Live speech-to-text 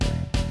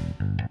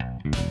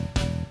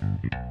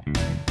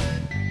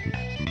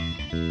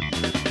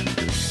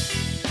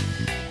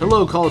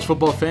Hello, college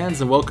football fans,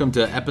 and welcome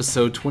to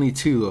episode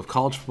 22 of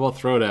College Football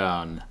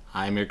Throwdown.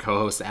 I'm your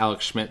co-host,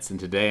 Alex Schmitz, and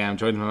today I'm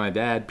joined by my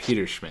dad,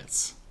 Peter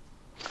Schmitz.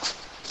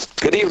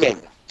 Good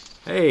evening.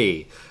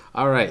 Hey.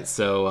 All right,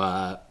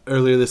 so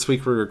earlier this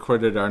week we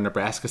recorded our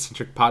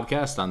Nebraska-centric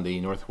podcast on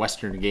the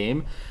Northwestern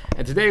game,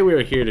 and today we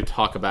are here to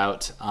talk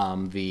about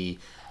the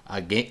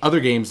other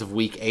games of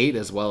Week 8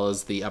 as well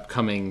as the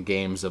upcoming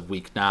games of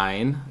Week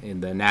 9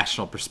 in the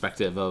national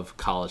perspective of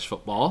college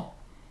football.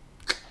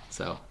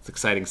 So it's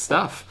exciting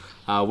stuff.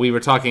 We were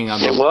talking on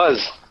the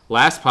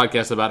last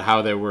podcast about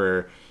how there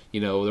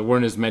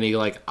weren't as many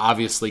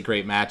obviously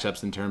great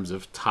matchups in terms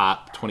of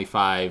top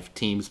 25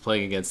 teams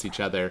playing against each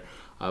other,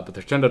 but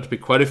there turned out to be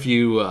quite a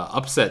few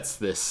upsets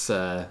this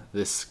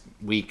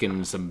week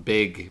and some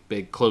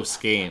big close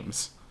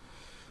games.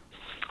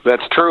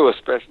 That's true,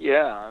 especially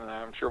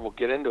I'm sure we'll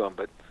get into them,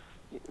 but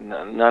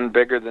none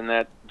bigger than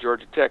that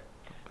Georgia Tech,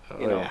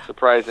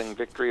 surprising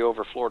victory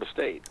over Florida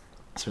State.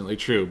 Certainly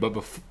true. But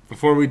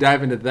before we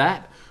dive into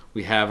that,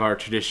 we have our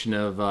tradition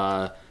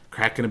of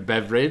cracking a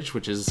beverage,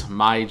 which is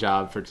my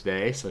job for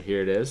today. So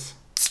here it is.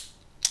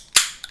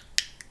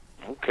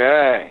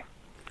 Okay.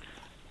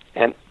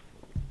 And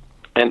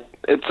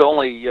it's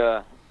only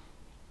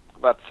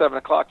about 7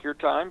 o'clock your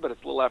time, but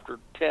it's a little after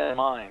 10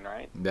 mine,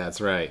 right? That's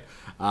right.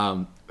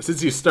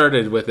 Since you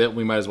started with it,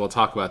 we might as well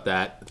talk about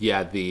that.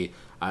 Yeah,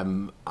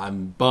 I'm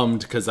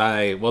bummed because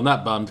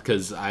not bummed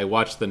because I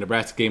watched the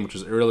Nebraska game, which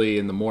was early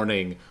in the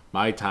morning,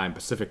 my time,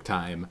 Pacific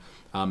time,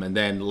 and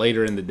then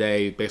later in the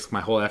day, basically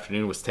my whole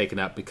afternoon was taken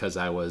up because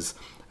I was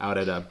out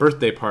at a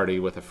birthday party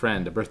with a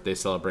friend, a birthday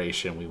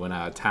celebration. We went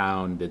out of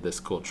town, did this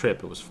cool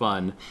trip. It was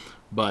fun,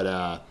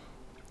 but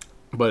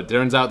it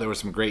turns out there were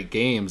some great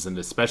games, and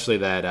especially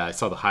that I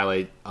saw the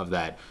highlight of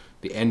that,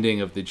 the ending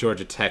of the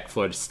Georgia Tech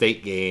Florida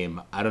State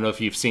game. I don't know if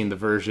you've seen the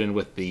version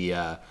with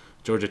the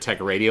Georgia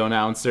Tech radio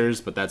announcers,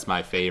 but that's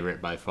my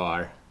favorite by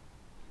far.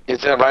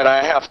 Is that right?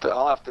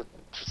 I'll have to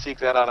seek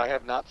that out. I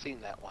have not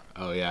seen that one.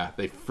 Oh yeah,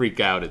 they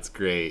freak out. It's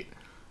great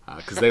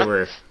because they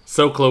were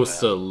so close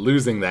to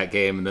losing that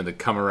game, and then to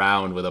come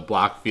around with a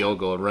blocked field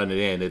goal and run it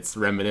in. It's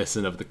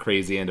reminiscent of the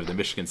crazy end of the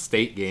Michigan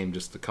State game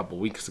just a couple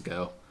weeks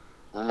ago.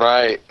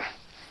 Right.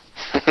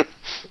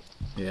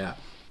 Yeah.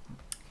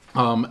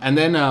 And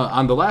then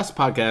on the last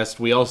podcast,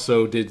 we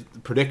also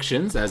did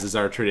predictions, as is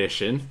our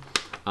tradition.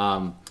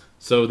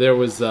 So there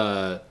was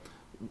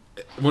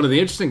one of the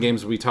interesting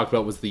games we talked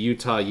about was the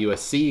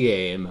Utah-USC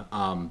game,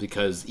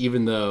 because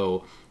even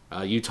though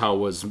Utah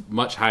was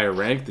much higher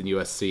ranked than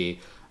USC,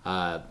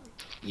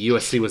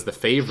 USC was the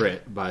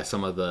favorite by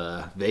some of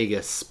the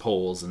Vegas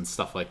polls and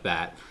stuff like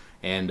that.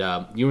 And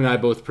you and I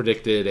both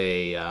predicted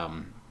a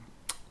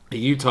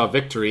Utah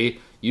victory.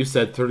 You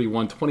said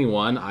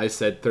 31-21. I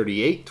said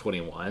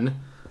 38-21.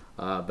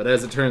 But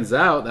as it turns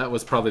out, that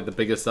was probably the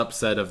biggest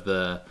upset of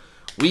the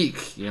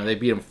week. They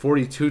beat them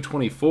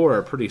 42-24,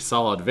 a pretty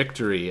solid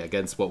victory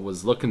against what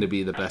was looking to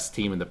be the best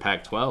team in the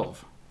Pac-12.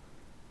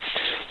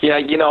 Yeah,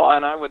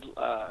 and I would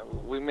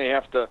we may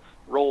have to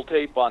roll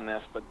tape on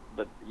this, but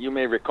you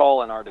may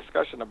recall in our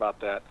discussion about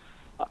that,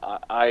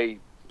 I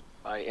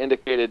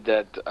indicated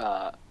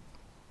that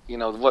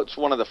what's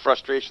one of the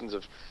frustrations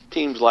of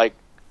teams like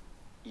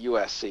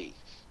USC.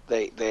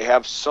 They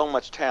have so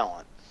much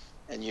talent,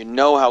 and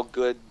how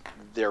good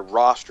their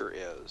roster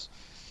is,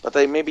 but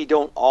they maybe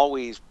don't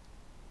always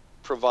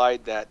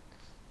provide that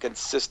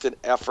consistent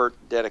effort,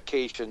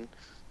 dedication,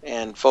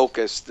 and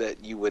focus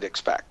that you would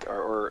expect,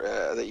 or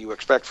that you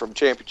expect from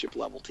championship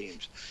level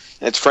teams.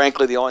 And it's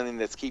frankly the only thing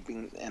that's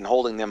keeping and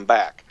holding them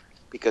back,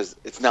 because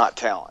it's not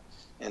talent.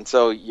 And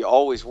so you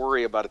always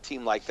worry about a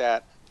team like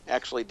that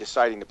actually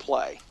deciding to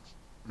play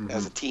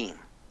as a team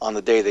on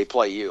the day they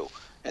play you.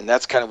 And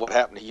that's kind of what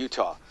happened to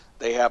Utah.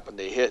 They happened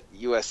to hit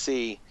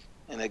USC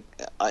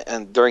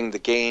and during the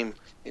game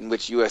in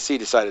which USC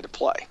decided to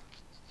play.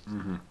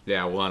 Mm-hmm.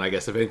 Yeah, well, and I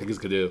guess if anything is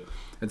going to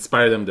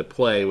inspire them to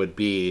play would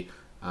be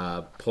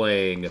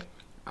playing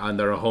on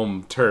their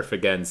home turf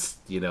against,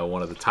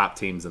 one of the top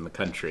teams in the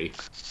country.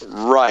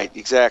 Right,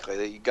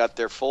 exactly. You got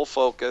their full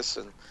focus,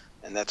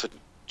 and that's what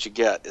you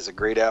get is a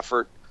great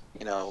effort.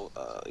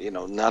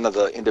 None of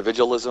the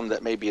individualism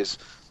that maybe has,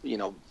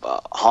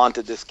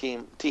 haunted this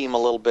team a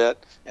little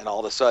bit, and all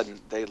of a sudden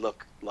they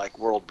look like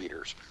world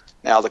beaters.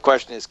 Now the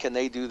question is, can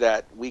they do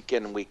that week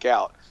in and week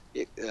out?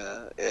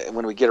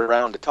 When we get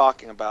around to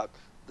talking about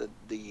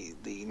the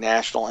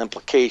national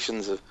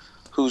implications of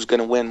who's going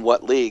to win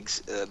what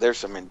leagues, there's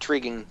some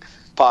intriguing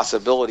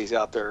possibilities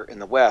out there in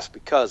the West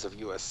because of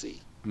USC.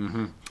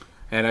 Mm-hmm.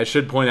 And I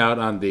should point out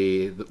on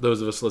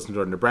those of us listening to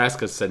our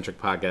Nebraska-centric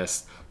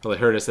podcast probably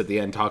heard us at the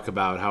end talk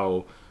about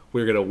how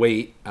we're going to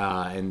wait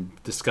and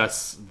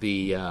discuss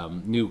the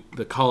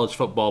college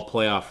football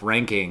playoff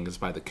rankings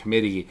by the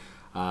committee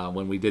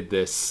when we did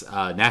this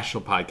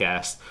national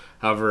podcast.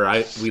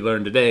 However, we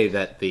learned today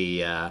that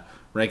the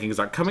rankings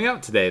aren't coming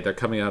out today. They're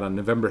coming out on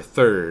November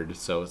 3rd,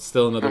 so it's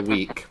still another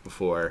week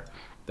before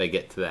they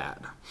get to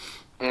that.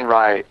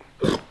 Right.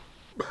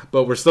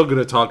 But we're still going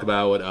to talk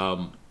about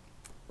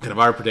kind of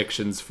our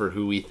predictions for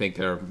who we think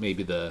are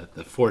maybe the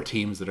 4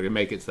 teams that are going to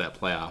make it to that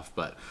playoff.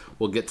 But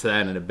we'll get to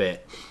that in a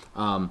bit.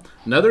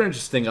 Another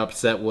interesting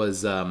upset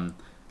was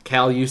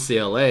Cal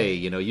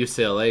UCLA.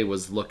 UCLA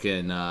was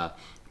looking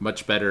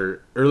much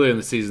better earlier in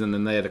the season,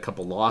 then they had a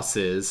couple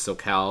losses. So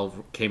Cal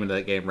came into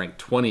that game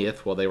ranked 20th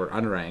while they were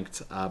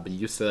unranked. But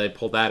UCLA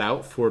pulled that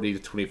out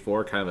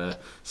 40-24, kind of a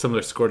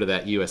similar score to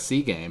that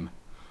USC game.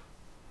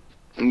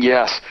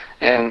 Yes,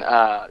 and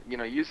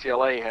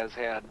UCLA has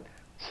had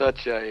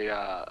such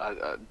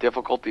a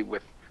difficulty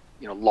with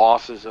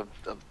losses of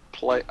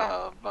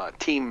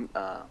team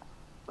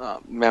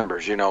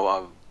members. Their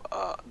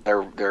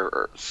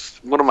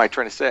what am I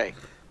trying to say?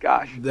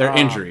 Gosh, their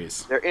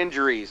injuries. Their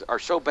injuries are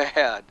so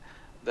bad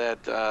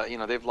that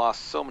they've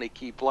lost so many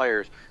key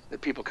players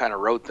that people kind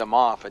of wrote them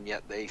off, and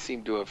yet they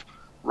seem to have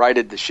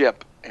righted the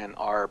ship and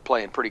are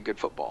playing pretty good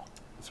football.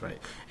 That's right.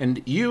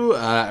 And you,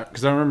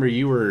 because I remember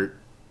you were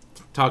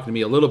talking to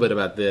me a little bit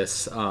about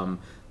this.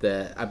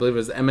 That I believe it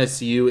was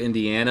MSU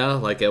Indiana.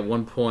 Like at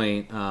one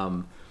point,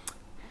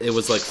 it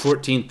was like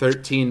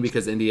 14-13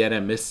 because Indiana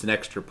missed an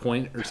extra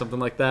point or something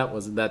like that.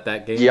 Wasn't that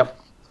game? Yep.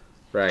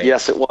 Right.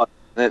 Yes, it was.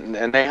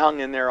 And they hung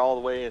in there all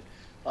the way.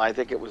 I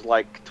think it was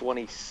like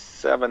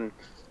 27-28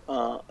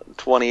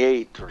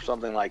 or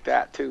something like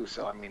that too.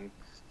 So I mean,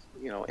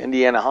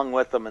 Indiana hung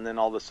with them, and then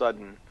all of a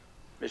sudden,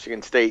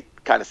 Michigan State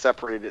kind of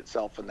separated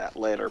itself in that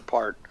later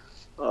part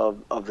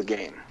of the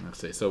game. I'd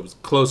say so. It was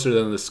closer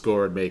than the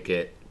score would make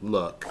it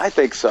look. I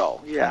think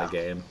so. Yeah. The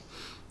game.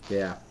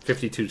 Yeah,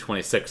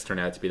 52-26 turned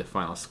out to be the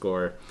final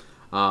score.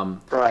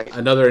 Right.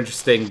 Another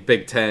interesting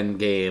Big Ten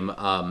game.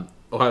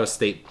 Ohio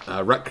State,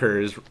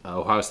 Rutgers.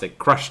 Ohio State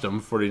crushed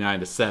them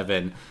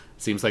 49-7.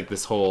 Seems like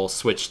this whole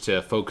switch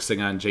to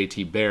focusing on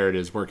JT Barrett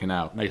is working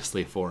out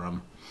nicely for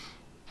them.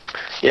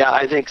 Yeah,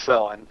 I think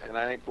so, and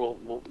I think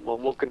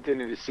we'll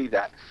continue to see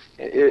that.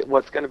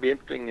 What's going to be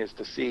interesting is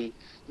to see.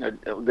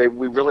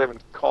 We really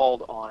haven't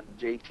called on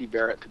JT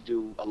Barrett to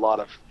do a lot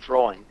of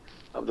throwing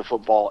of the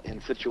football in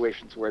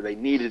situations where they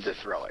needed to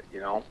throw it.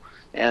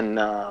 And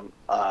so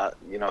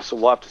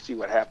we'll have to see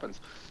what happens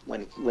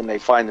when they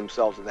find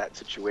themselves in that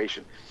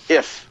situation,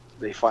 if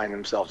they find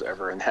themselves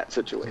ever in that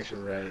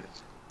situation. Right.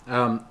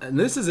 And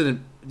this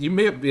isn't. You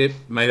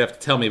might have to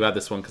tell me about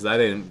this one because I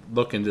didn't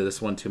look into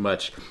this one too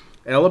much.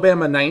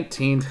 Alabama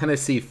 19,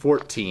 Tennessee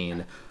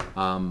 14.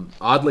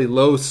 Oddly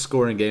low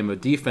scoring game, a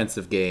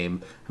defensive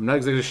game. I'm not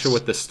exactly sure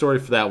what the story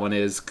for that one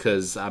is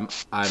because I'm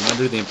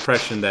under the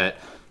impression that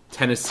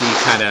Tennessee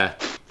kind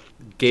of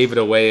gave it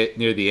away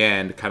near the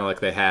end, kind of like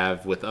they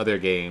have with other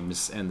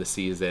games in the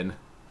season.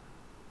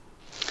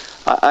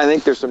 I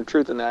think there's some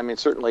truth in that. I mean,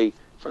 certainly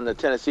from the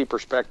Tennessee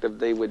perspective,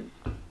 they would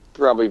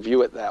probably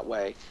view it that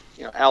way.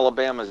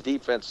 Alabama's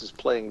defense is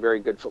playing very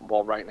good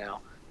football right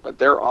now, but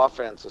their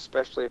offense,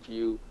 especially if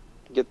you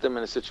get them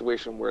in a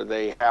situation where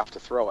they have to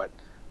throw it,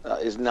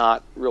 is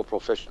not real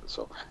proficient.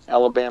 So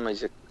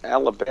Alabama's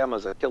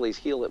Achilles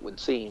heel, it would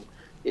seem,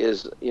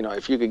 is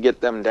if you could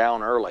get them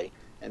down early,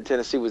 and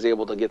Tennessee was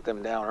able to get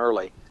them down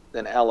early,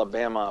 then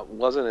Alabama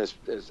wasn't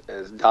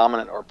as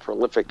dominant or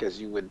prolific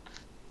as you would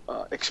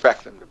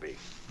expect them to be.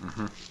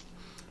 Mm-hmm.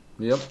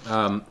 Yep.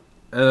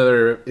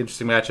 Another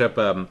interesting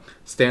matchup,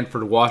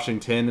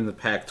 Stanford-Washington in the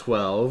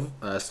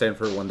Pac-12.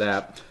 Stanford won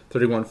that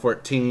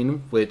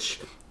 31-14, which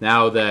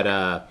now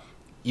that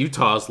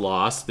Utah's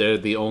lost, they're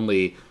the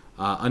only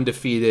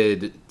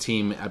undefeated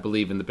team, I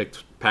believe, in the Big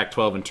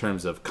Pac-12 in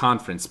terms of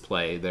conference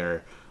play.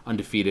 They're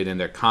undefeated in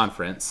their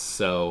conference,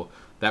 so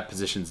that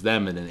positions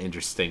them in an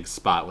interesting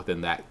spot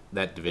within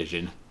that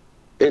division.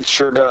 It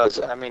sure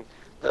does. I mean,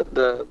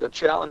 the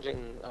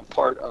challenging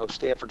part of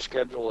Stanford's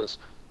schedule is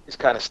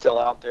kind of still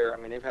out there. I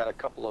mean, they've had a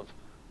couple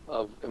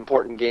of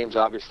important games,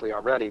 obviously,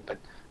 already, but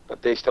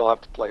they still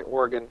have to play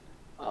Oregon.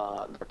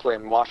 They're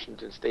playing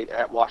Washington State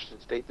at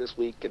Washington State this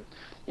week, and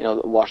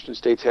Washington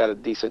State's had a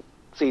decent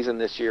season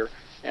this year,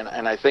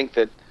 and I think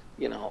that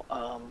the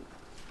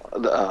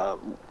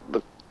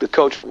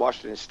coach for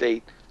Washington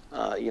State,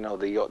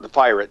 the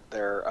Pirate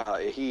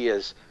there, he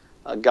is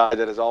a guy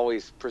that has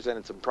always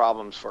presented some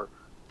problems for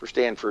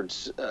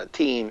Stanford's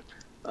team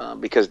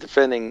because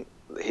defending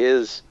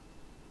his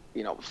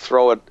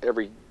throw it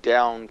every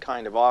down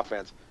kind of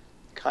offense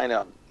kind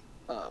of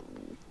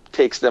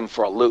takes them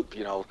for a loop.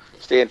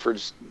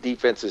 Stanford's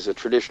defense is a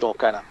traditional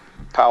kind of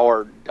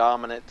power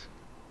dominant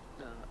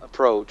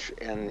approach,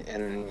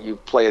 and you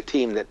play a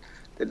team that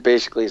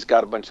basically has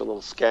got a bunch of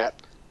little scat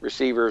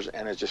receivers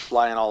and is just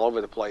flying all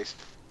over the place,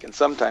 can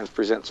sometimes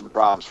present some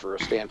problems for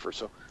Stanford.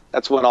 So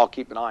that's one I'll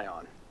keep an eye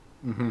on.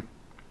 Mm-hmm.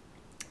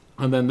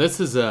 And then this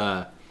is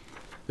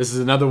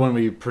another one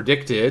we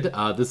predicted.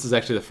 This is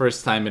actually the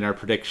first time in our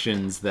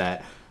predictions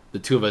that the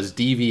two of us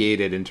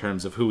deviated in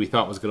terms of who we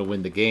thought was going to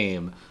win the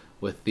game.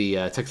 With the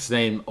Texas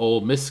A&M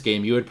Ole Miss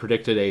game, you had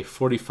predicted a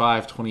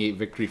 45-28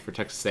 victory for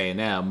Texas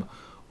A&M,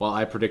 while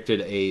I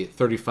predicted a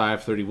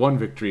 35-31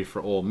 victory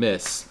for Ole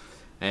Miss.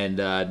 And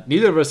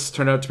neither of us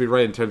turned out to be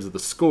right in terms of the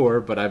score,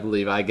 but I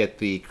believe I get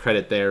the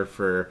credit there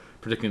for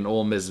predicting an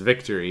Ole Miss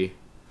victory.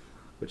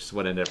 which is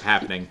what ended up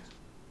happening.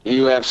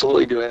 You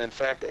absolutely do. And in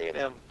fact,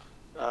 A&M,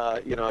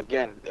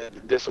 again,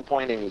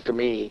 disappointing to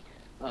me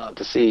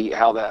to see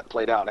how that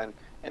played out.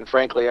 And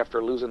frankly,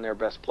 after losing their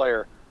best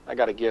player, I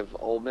got to give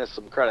Ole Miss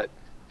some credit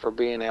for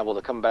being able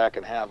to come back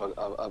and have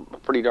a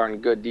pretty darn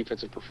good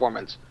defensive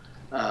performance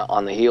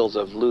on the heels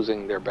of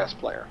losing their best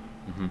player.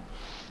 Mm-hmm.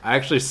 I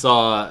actually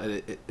saw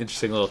an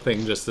interesting little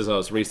thing just as I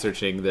was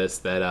researching this,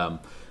 that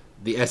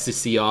the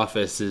SEC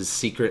office is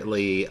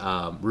secretly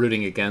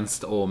rooting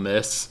against Ole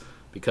Miss,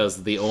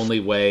 because the only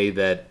way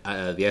that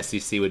the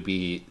SEC would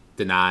be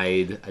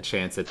denied a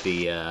chance at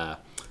the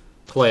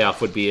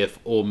playoff would be if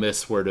Ole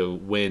Miss were to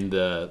win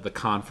the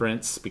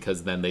conference,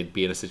 because then they'd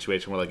be in a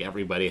situation where like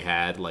everybody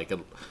had like at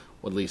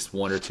least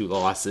 1 or 2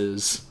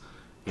 losses,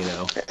 you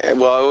know.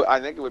 Well, I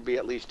think it would be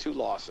at least 2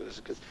 losses,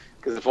 because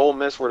if Ole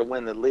Miss were to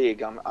win the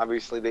league,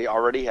 obviously they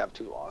already have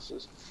 2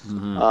 losses.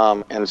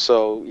 Mm-hmm. And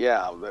so,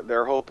 yeah,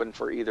 they're hoping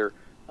for either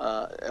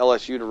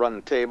LSU to run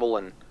the table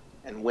and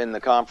win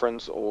the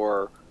conference,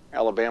 or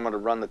Alabama to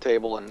run the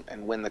table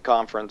and win the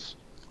conference.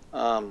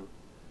 And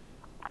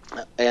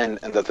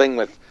the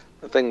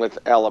thing with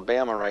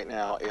Alabama right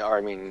now, or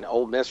I mean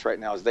Ole Miss right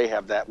now, is they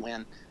have that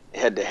win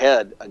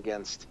head-to-head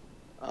against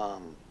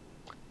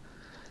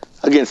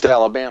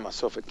Alabama.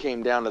 So if it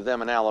came down to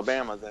them and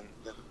Alabama, then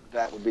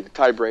that would be the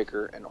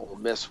tiebreaker, and Ole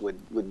Miss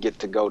would get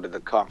to go to the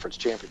conference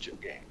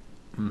championship game.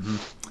 Mm-hmm.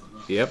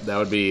 Yep,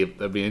 that'd be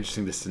an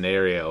interesting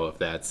scenario if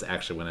that's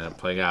actually going to end up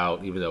playing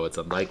out, even though it's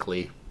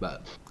unlikely,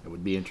 but it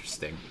would be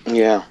interesting.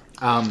 Yeah.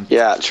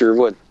 Yeah, it sure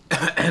would.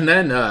 And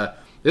then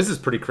this is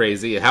pretty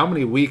crazy. How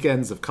many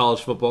weekends of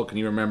college football can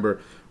you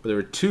remember where there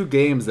were 2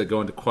 games that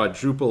go into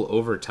quadruple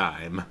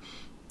overtime?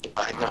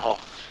 I know.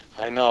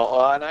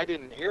 And I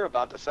didn't hear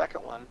about the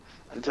second one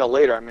until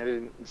later. I mean, I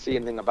didn't see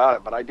anything about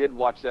it, but I did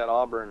watch that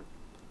Auburn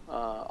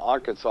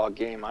Arkansas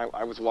game.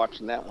 I was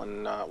watching that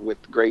one with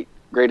great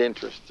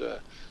interest.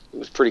 It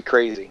was pretty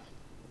crazy.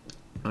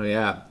 Oh,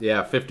 yeah.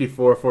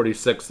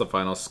 54-46 the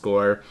final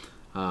score.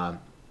 Kind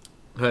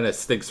of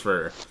stinks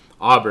for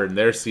Auburn.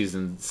 Their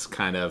season's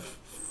kind of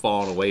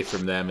fallen away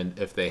from them, and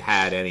if they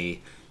had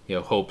any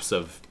hopes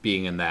of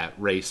being in that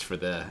race for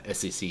the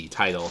SEC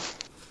title.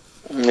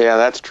 Yeah,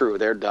 that's true.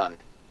 They're done.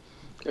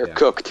 They're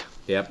cooked.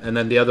 Yep. And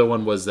then the other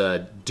one was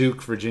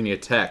Duke Virginia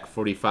Tech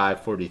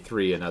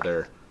 45-43,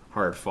 another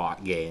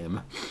hard-fought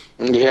game.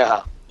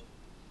 Yeah.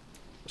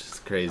 Which is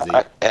crazy.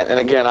 And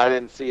again, I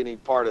didn't see any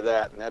part of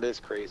that, and that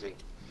is crazy.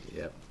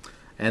 Yep.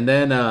 And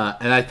then,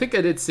 and I think I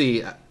did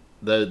see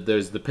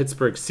there's the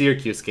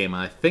Pittsburgh-Syracuse game,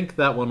 and I think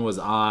that one was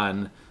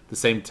on the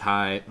same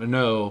time.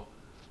 No,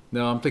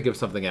 I'm thinking of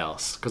something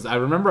else. Because I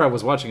remember I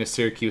was watching a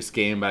Syracuse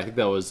game, but I think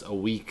that was the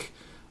week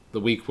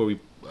where we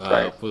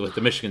with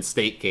the Michigan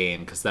State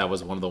game, because that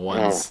was one of the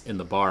ones in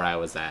the bar I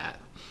was at.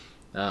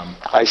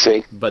 I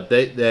see. But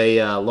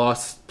they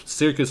lost.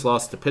 Syracuse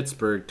lost to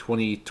Pittsburgh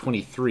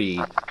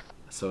 20-23,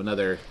 so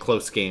another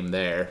close game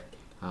there.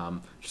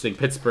 Interesting.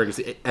 Pittsburgh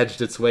has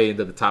edged its way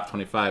into the top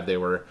 25. They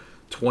were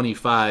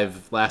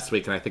 25 last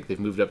week, and I think they've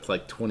moved up to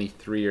like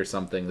 23 or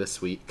something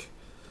this week.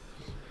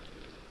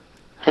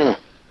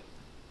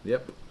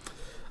 Yep.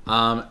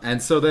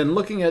 And so then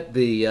looking at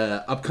the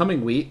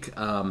upcoming week,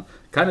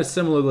 kind of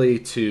similarly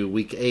to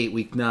week 8,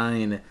 week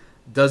 9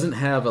 doesn't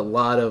have a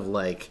lot of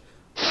like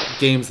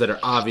games that are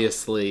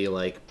obviously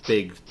like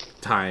big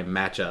time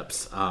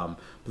matchups.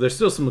 But there's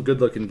still some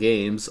good looking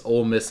games.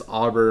 Ole Miss,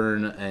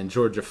 Auburn, and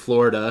Georgia,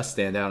 Florida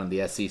stand out in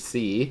the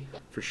SEC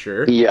for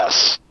sure.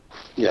 Yes,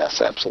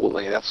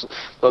 absolutely. Those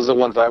are the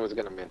ones I was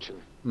going to mention.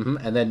 Mm-hmm.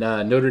 And then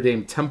Notre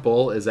Dame,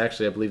 Temple is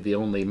actually, I believe, the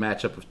only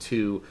matchup of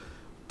 2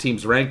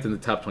 teams ranked in the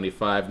top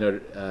 25.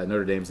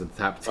 Notre Dame's in the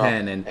top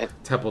 10, and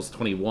Temple's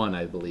 21,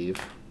 I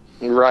believe.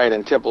 Right,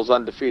 and Temple's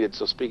undefeated.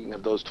 So speaking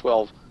of those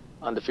 12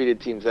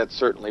 undefeated teams, that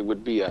certainly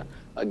would be a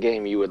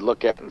game you would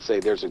look at and say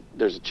there's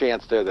a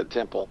chance there that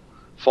Temple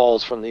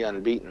falls from the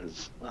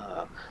unbeatens.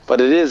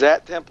 But it is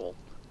at Temple,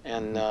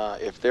 and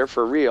if they're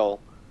for real,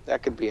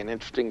 that could be an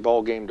interesting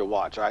ball game to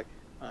watch.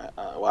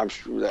 I'm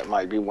sure that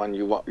might be one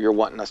you're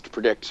wanting us to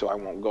predict, so I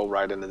won't go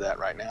right into that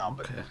right now.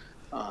 But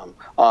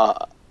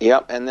okay.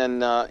 Yep, and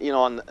then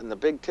on the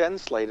Big Ten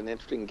slate, an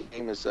interesting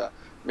game is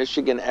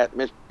Michigan at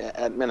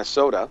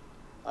Minnesota.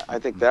 I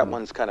think that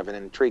one's kind of an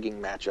intriguing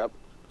matchup.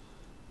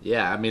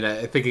 Yeah, I mean,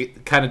 I think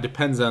it kind of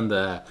depends on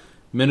the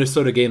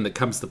Minnesota game that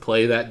comes to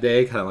play that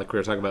day, kind of like we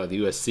were talking about with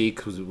USC,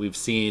 because we've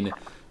seen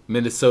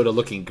Minnesota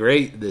looking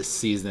great this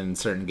season in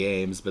certain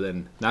games, but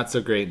then not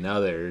so great in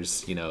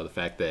others. The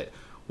fact that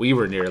we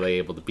were nearly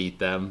able to beat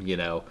them,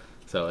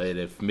 So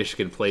if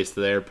Michigan plays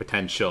to their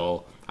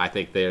potential, I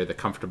think they're the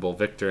comfortable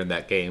victor in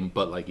that game.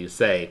 But like you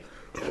say,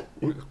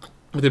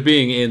 with it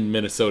being in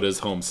Minnesota's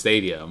home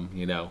stadium,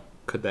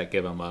 could that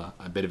give them a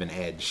bit of an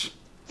edge?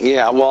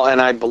 Yeah, well,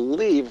 and I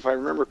believe, if I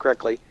remember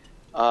correctly,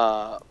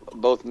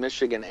 both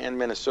Michigan and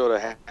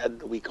Minnesota had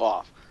the week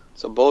off.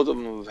 So both of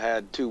them have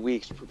had 2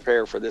 weeks to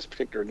prepare for this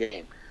particular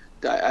game.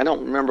 I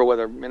don't remember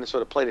whether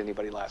Minnesota played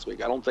anybody last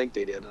week. I don't think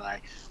they did,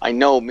 and I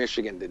know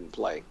Michigan didn't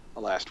play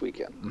last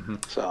weekend. Mm-hmm.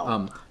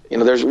 So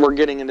we're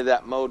getting into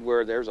that mode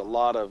where there's a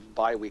lot of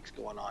bye weeks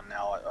going on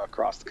now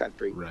across the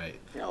country. Right.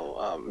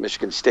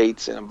 Michigan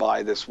State's in a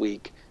bye this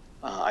week.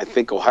 I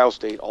think Ohio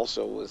State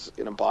also was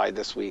in a bye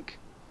this week.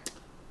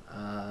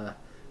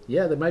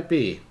 Yeah, there might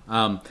be.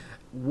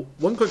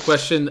 One quick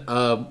question: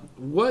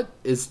 what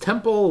is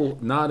Temple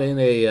not in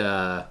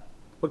a?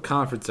 What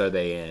conference are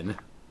they in?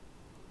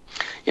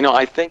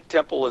 I think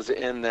Temple is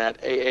in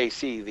that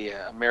AAC, the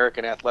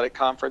American Athletic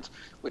Conference,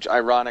 which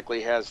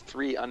ironically has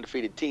 3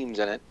 undefeated teams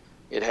in it.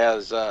 It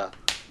has the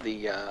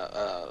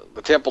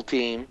Temple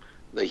team,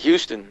 the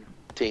Houston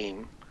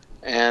team,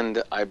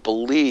 and I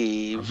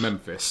believe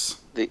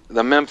Memphis.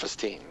 The Memphis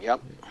team.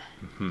 Yep.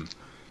 Mm-hmm.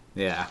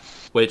 Yeah,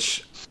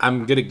 which I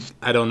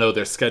don't know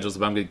their schedules,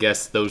 but I'm gonna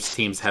guess those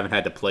teams haven't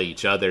had to play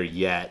each other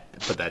yet,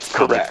 but that's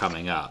probably Correct.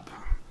 coming up.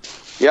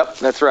 Yep,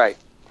 that's right.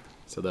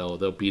 So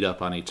they'll beat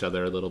up on each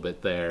other a little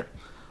bit there.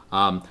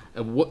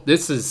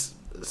 This is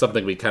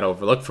something we kind of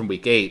overlooked from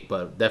Week 8,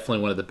 but definitely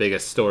one of the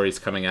biggest stories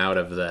coming out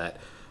of that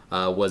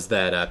was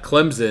that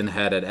Clemson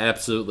had an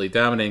absolutely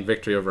dominating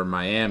victory over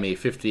Miami,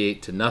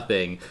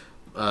 58-0,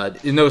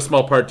 in no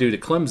small part due to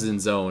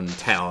Clemson's own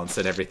talents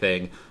and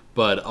everything,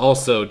 but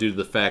also due to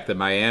the fact that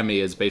Miami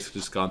has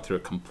basically just gone through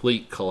a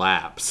complete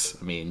collapse.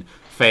 I mean,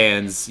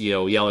 fans,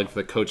 yelling for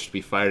the coach to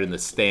be fired in the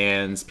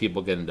stands,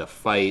 people getting into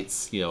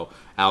fights,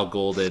 Al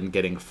Golden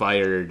getting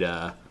fired,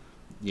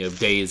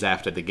 days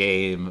after the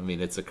game. I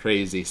mean, it's a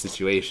crazy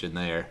situation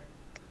there.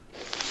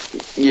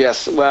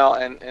 Yes, well,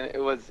 and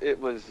it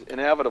was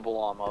inevitable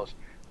almost.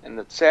 And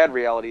the sad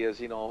reality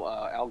is,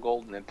 Al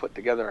Golden had put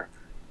together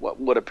what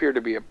would appear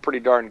to be a pretty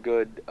darn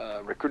good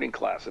recruiting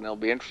class, and it'll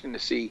be interesting to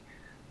see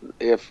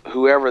if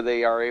whoever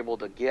they are able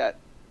to get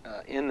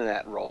in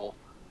that role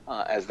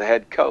as the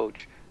head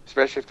coach,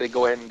 especially if they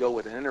go ahead and go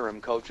with an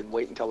interim coach and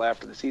wait until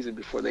after the season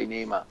before they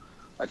name a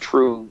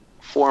true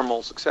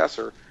formal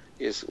successor,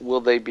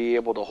 will they be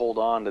able to hold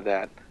on to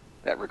that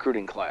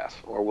recruiting class,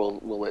 or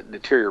will it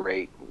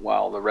deteriorate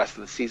while the rest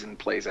of the season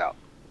plays out?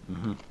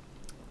 Mm-hmm.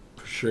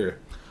 For sure.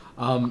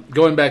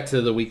 Going back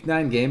to the Week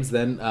 9 games,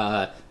 then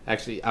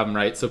actually I'm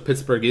right. So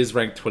Pittsburgh is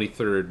ranked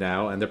 23rd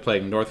now, and they're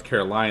playing North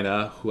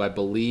Carolina, who I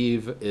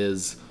believe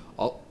is.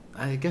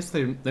 I guess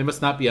they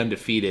must not be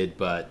undefeated,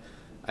 but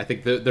I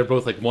think they're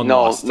both like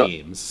one-loss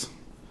teams.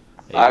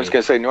 Maybe. I was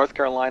going to say North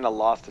Carolina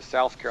lost to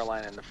South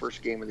Carolina in the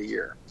first game of the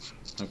year.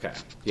 Okay,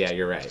 yeah,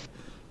 you're right.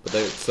 But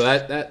so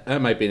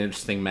that might be an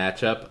interesting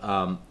matchup.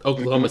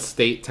 Oklahoma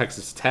State,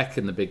 Texas Tech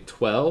in the Big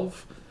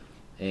 12,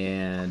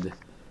 and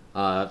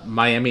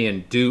Miami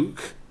and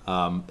Duke.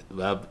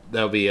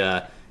 That'll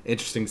be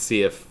interesting to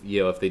see if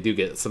they do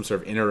get some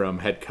sort of interim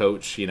head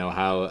coach.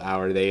 How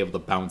are they able to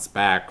bounce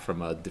back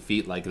from a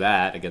defeat like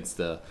that against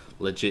a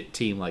legit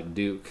team like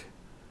Duke?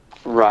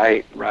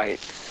 Right,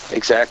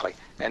 exactly.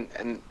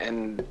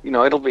 And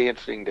it'll be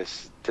interesting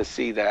to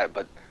see that,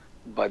 but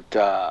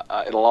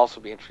it'll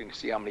also be interesting to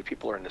see how many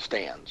people are in the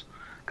stands,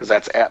 because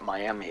that's at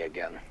Miami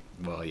again.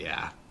 Well,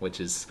 yeah, which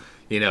is,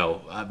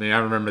 I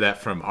remember that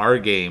from our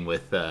game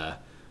with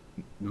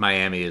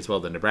Miami as well,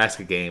 the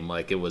Nebraska game.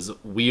 Like, it was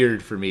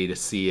weird for me to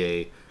see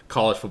a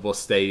college football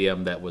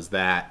stadium that was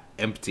that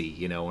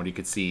empty, when you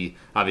could see,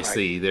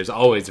 obviously, There's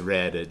always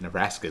red at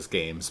Nebraska's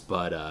games,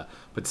 but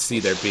to see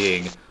there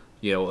being,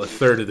 a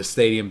third of the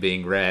stadium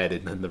being red,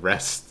 and then the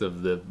rest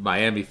of the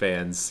Miami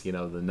fans,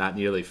 not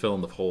nearly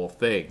filling the whole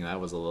thing. That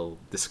was a little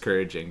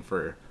discouraging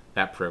for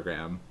that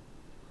program.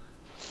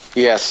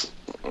 Yes,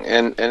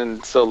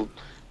 and so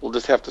we'll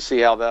just have to see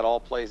how that all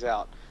plays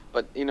out.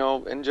 But,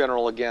 in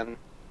general, again,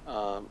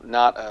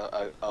 not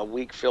a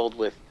week filled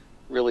with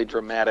really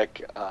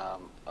dramatic,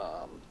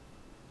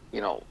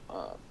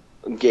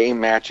 game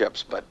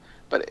matchups.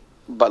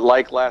 But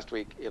like last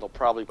week, it'll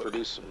probably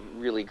produce some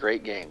really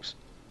great games.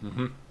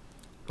 Mm-hmm.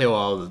 Yeah,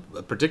 well,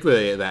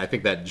 particularly I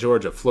think that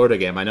Georgia-Florida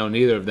game, I know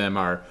neither of them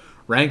are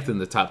ranked in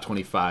the top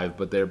 25,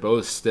 but they're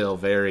both still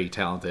very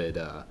talented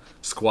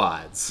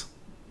squads,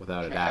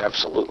 without a doubt.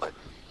 Absolutely.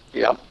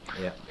 Yep.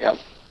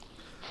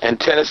 And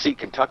Tennessee,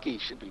 Kentucky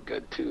should be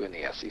good, too, in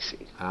the SEC.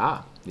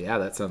 Yeah,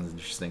 that sounds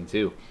interesting,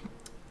 too.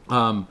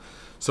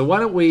 So why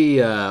don't we,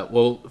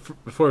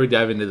 before we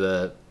dive into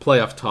the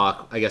playoff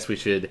talk, I guess we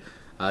should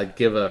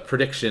give a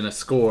prediction, a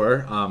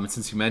score.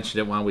 Since you mentioned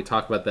it, why don't we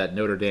talk about that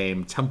Notre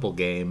Dame-Temple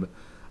game?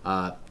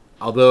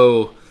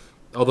 Although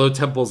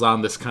Temple's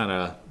on this kind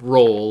of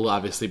roll,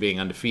 obviously being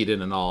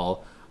undefeated and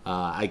all,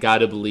 I got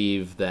to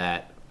believe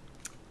that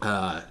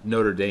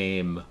Notre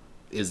Dame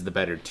is the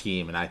better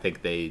team, and I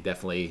think they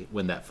definitely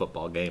win that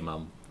football game.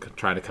 I'm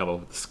trying to come up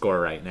with the score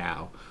right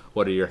now.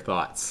 What are your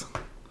thoughts?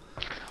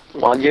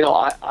 Well,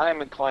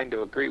 I'm inclined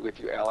to agree with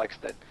you, Alex,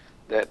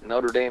 that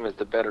Notre Dame is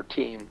the better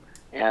team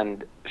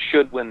and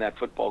should win that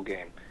football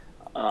game.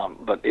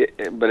 But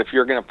if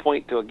you're going to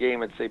point to a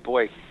game and say,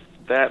 boy,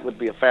 that would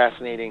be a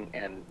fascinating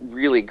and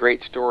really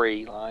great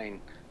storyline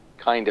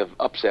kind of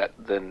upset,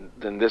 then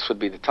this would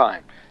be the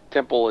time.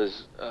 Temple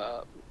is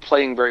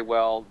playing very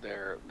well.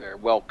 They're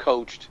well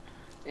coached.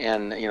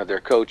 and their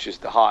coach is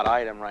the hot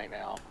item right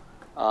now,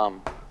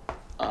 um,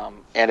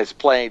 and it's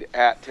played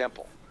at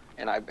Temple.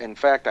 And in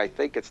fact, I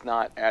think it's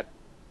not at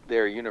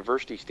their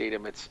university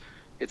stadium.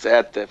 It's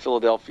at the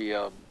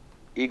Philadelphia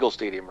Eagle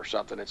Stadium or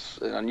something. It's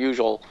an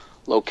unusual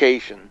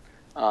location,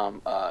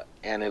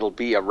 and it'll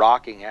be a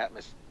rocking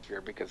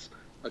atmosphere because,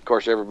 of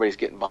course, everybody's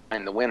getting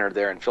behind the winner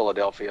there in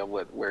Philadelphia,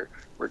 where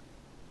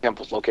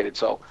Temple's located.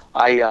 So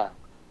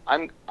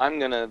I'm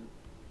going to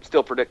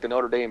still predict a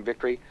Notre Dame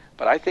victory,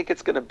 but I think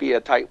it's going to be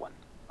a tight one.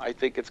 I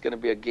think it's going to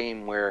be a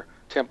game where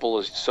Temple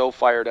is so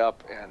fired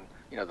up, and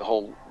the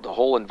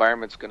whole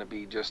environment's going to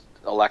be just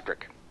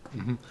electric.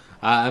 Mm-hmm.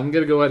 I'm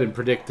going to go ahead and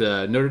predict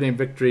a Notre Dame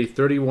victory,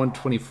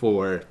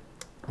 31-24.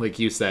 Like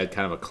you said,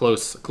 kind of a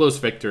close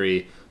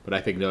victory, but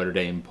I think Notre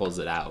Dame pulls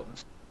it out.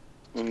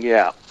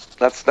 Yeah,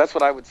 that's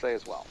what I would say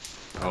as well.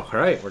 All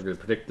right, we're going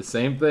to predict the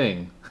same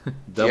thing,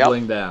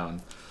 doubling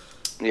down.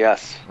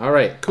 Yes. All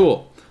right,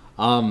 cool.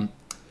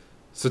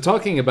 So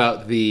talking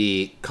about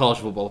the college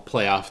football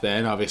playoff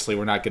then, obviously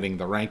we're not getting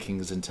the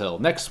rankings until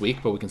next week,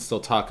 but we can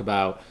still talk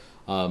about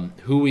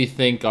who we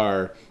think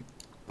are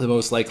the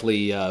most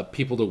likely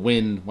people to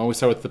win. Why don't we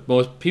start with the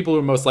most people who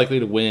are most likely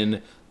to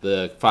win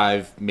the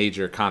 5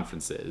 major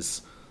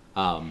conferences?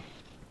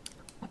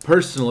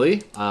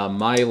 Personally,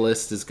 my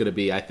list is going to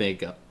be, I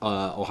think,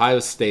 Ohio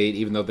State,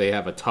 even though they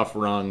have a tough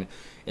run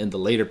in the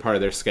later part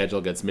of their schedule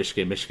against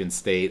Michigan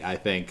State. I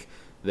think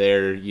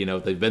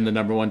they've been the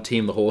number 1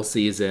 team the whole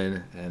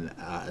season, and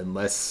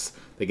unless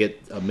they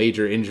get a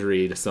major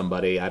injury to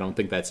somebody, I don't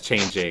think that's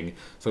changing.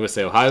 So I'm going to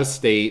say Ohio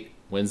State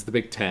wins the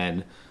Big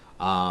Ten.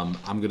 I'm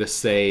going to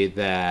say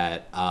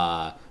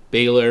that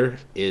Baylor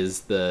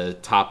is the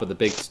top of the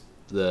Big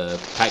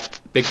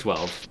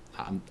 12.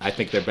 I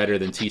think they're better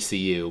than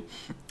TCU.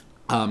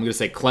 I'm going to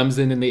say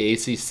Clemson in the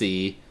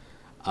ACC,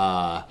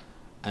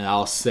 and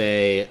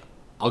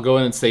I'll go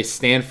in and say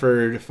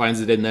Stanford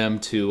finds it in them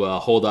to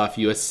hold off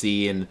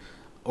USC and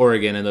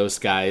Oregon and those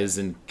guys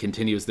and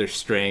continues their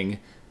string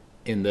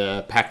in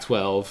the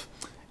Pac-12.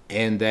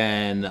 And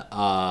then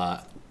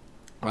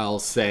I'll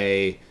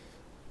say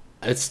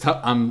it's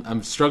tough.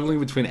 I'm struggling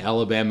between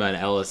Alabama and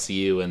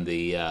LSU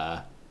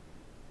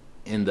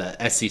in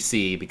the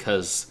SEC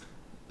because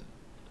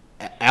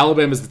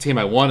Alabama is the team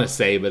I want to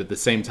say, but at the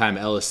same time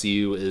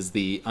LSU is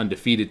the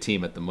undefeated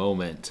team at the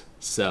moment.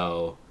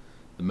 So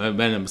the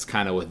momentum's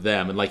kind of with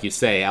them. And like you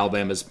say,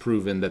 Alabama's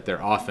proven that their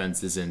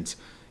offense isn't,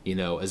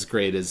 as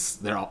great as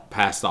their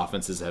past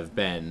offenses have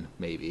been,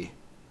 maybe.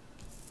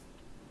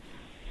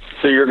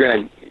 So you're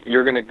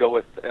gonna go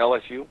with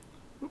LSU?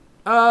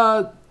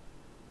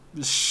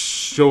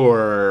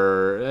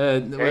 Sure.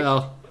 Okay.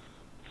 Well.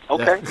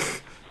 Okay.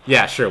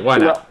 Yeah, sure. Why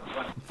not?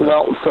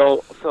 Well,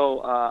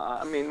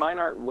 I mean, mine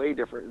aren't way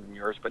different than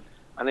yours, but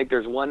I think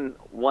there's one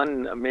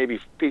maybe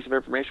piece of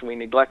information we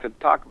neglected to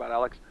talk about,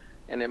 Alex,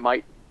 and it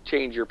might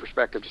change your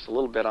perspective just a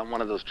little bit on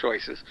one of those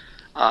choices.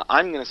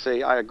 I'm going to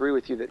say I agree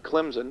with you that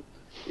Clemson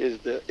is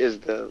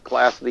the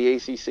class of the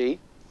ACC,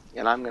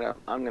 and I'm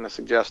going to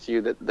suggest to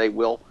you that they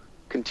will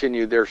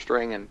continue their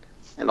string and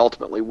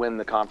ultimately win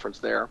the conference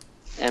there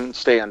and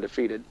stay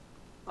undefeated.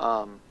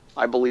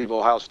 I believe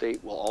Ohio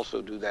State will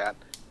also do that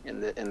in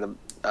the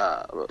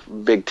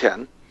Big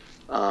Ten.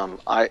 I'm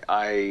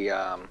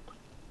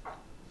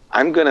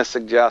going to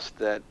suggest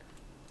that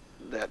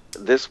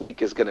this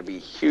week is going to be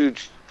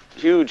huge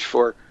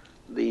for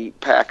the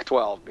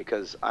Pac-12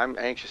 because I'm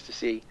anxious to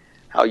see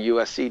how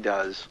USC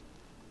does.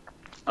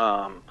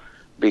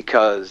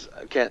 Because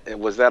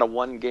was that a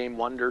one-game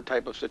wonder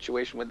type of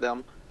situation with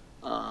them,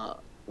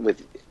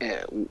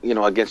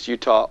 against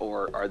Utah,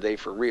 or are they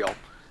for real?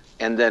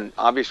 And then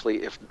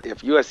obviously, if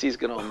USC is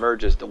going to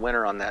emerge as the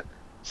winner on that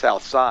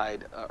South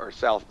side or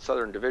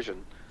Southern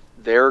Division,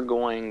 they're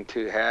going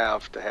to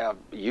have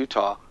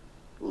Utah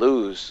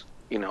lose,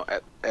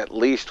 at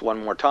least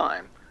one more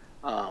time,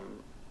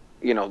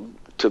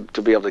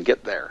 to be able to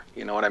get there.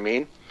 You know what I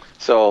mean?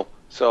 So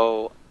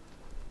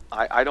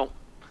I don't.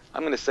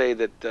 I'm going to say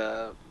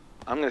that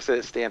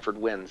Stanford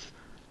wins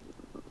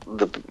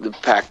the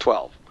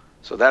Pac-12.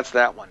 So that's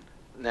that one.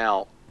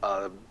 Now,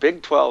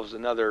 Big 12 is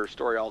another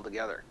story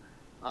altogether.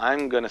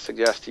 I'm going to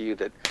suggest to you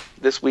that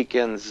this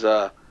weekend's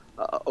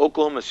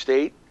Oklahoma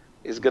State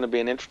is going to be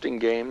an interesting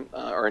game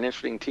or an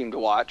interesting team to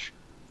watch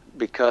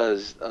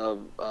because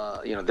of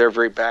they're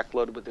very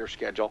backloaded with their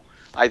schedule.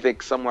 I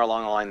think somewhere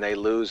along the line they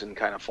lose and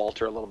kind of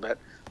falter a little bit.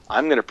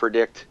 I'm going to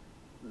predict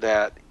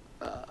that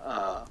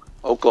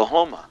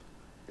Oklahoma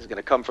is going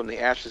to come from the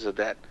ashes of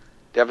that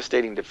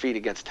devastating defeat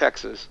against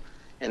Texas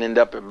and end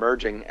up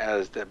emerging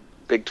as the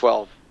Big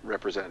 12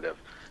 representative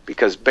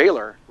because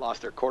Baylor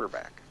lost their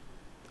quarterback.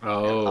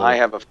 Oh. And I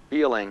have a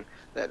feeling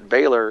that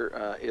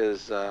Baylor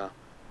is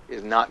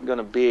not going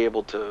to be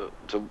able to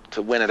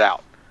win it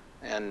out,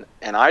 and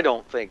I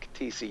don't think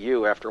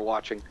TCU, after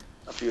watching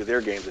a few of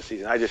their games this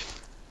season, I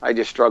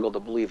just struggle to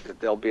believe that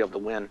they'll be able to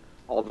win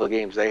all the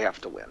games they have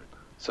to win.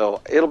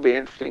 So it'll be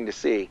interesting to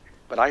see,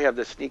 but I have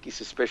this sneaky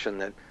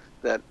suspicion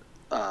that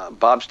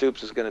Bob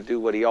Stoops is going to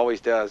do what he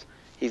always does.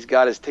 He's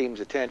got his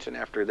team's attention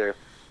after their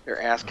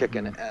ass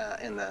kicking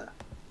in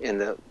in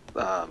the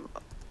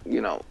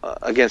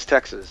against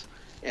Texas,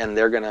 and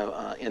they're going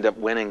to end up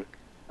winning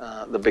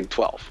the Big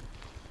 12.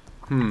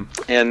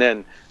 And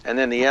then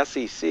the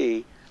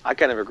SEC, I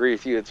kind of agree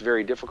with you. It's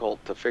very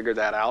difficult to figure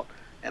that out,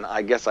 and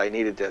I guess I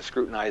needed to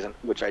scrutinize,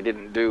 which I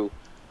didn't do,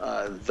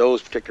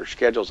 those particular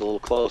schedules a little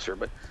closer.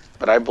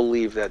 But I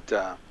believe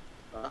that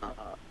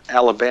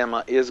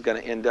Alabama is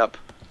going to end up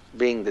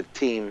being the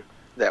team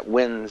that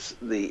wins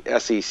the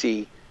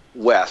SEC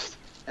West,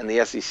 and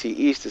the SEC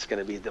East is going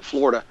to be the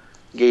Florida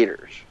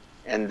Gators.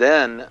 And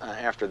then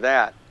after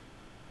that,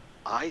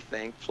 I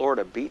think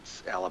Florida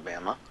beats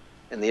Alabama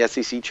in the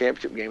SEC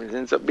championship game, and it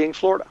ends up being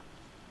Florida.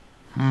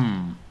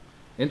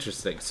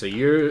 Interesting. So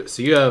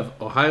you have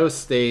Ohio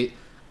State,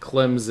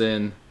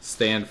 Clemson,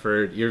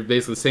 Stanford. You're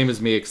basically the same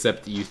as me,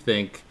 except you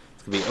think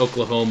it's going to be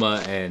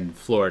Oklahoma and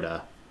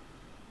Florida.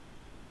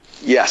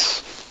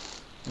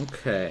 Yes.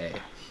 Okay.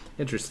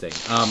 Interesting.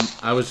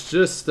 I was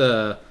just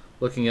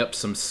looking up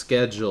some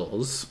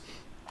schedules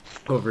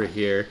over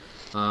here.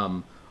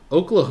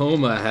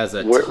 Oklahoma has a...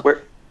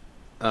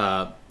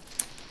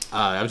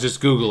 I was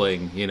just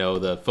Googling,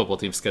 the football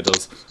team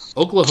schedules.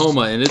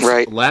 Oklahoma, in its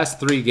last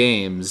 3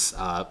 games,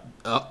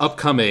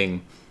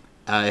 upcoming,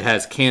 it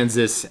has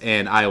Kansas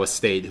and Iowa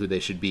State, who they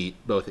should beat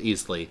both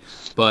easily.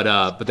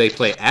 But they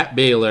play at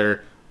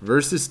Baylor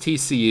versus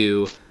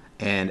TCU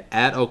and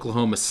at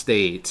Oklahoma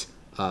State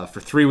for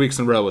 3 weeks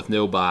in a row with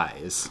no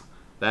byes.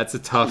 That's a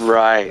tough.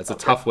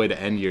 Tough way to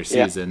end your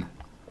season.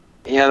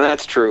 Yeah,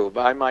 that's true.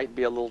 But I might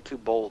be a little too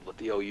bold with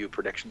the OU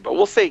prediction, but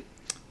we'll see.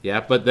 Yeah,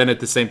 but then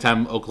at the same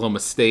time, Oklahoma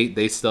State,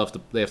 they have to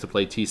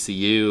play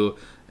TCU,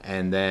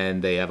 and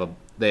then they have a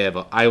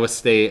Iowa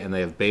State, and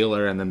they have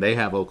Baylor, and then they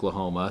have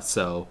Oklahoma.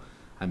 So,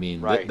 I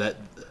mean,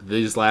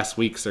 these last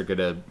weeks are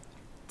gonna,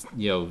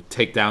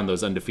 take down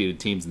those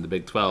undefeated teams in the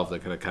Big 12. They're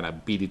gonna kind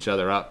of beat each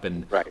other up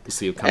and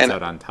see who comes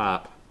out on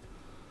top.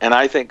 And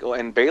I think,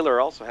 and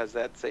Baylor also has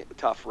that same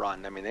tough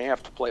run. I mean, they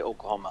have to play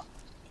Oklahoma,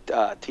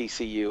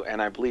 TCU,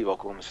 and I believe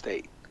Oklahoma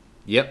State.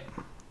 Yep.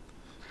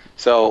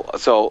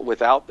 So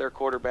without their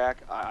quarterback,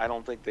 I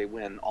don't think they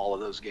win all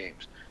of those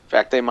games. In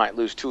fact, they might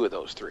lose 2 of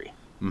those 3.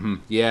 Mm-hmm.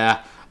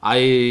 Yeah,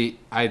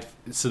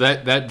 so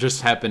that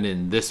just happened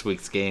in this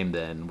week's game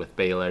then with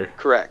Baylor.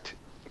 Correct.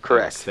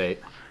 State.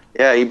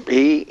 Yeah,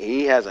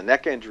 he has a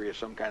neck injury of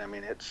some kind. I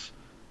mean, it's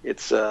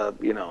I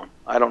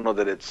don't know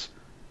that it's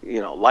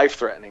life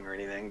threatening or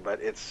anything,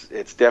 but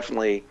it's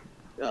definitely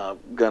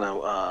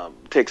gonna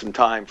take some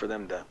time for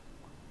them to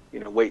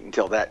wait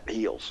until that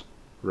heals.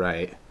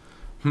 Right.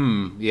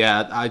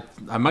 Yeah,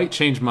 I might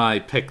change my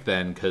pick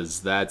then,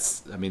 because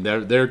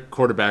their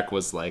quarterback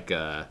was like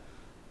a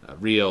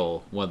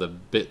real one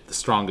of the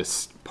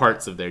strongest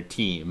parts of their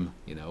team,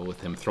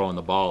 with him throwing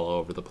the ball all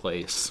over the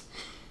place.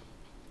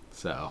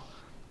 So,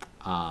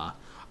 I'm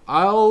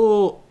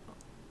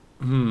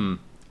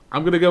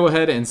gonna go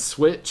ahead and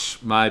switch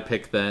my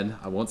pick then.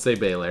 I won't say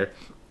Baylor,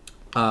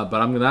 but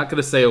I'm not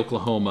gonna say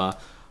Oklahoma.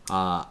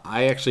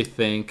 I actually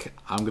think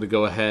I'm gonna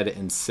go ahead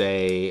and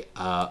say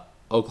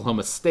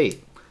Oklahoma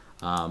State.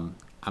 I'm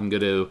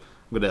gonna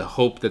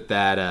hope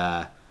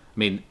that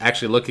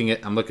actually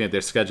I'm looking at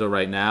their schedule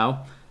right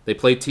now. They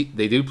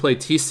do play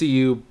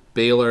TCU,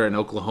 Baylor, and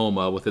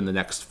Oklahoma within the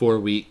next 4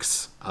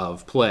 weeks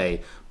of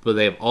play, but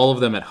they have all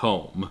of them at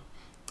home.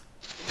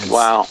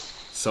 Wow.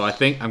 So I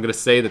think I'm gonna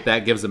say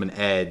that gives them an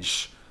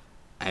edge,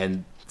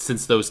 and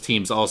since those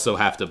teams also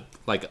have to,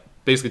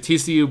 basically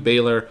TCU,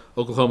 Baylor,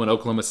 Oklahoma, and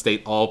Oklahoma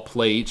State all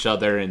play each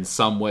other in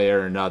some way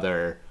or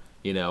another,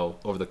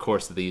 over the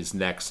course of these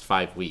next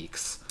 5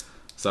 weeks.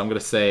 So I'm going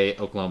to say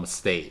Oklahoma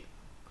State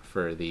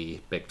for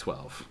the Big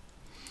 12.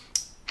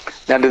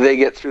 Now, do they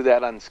get through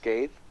that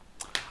unscathed?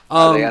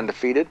 Are they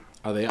undefeated?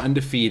 Are they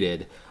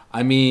undefeated?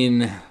 I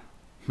mean,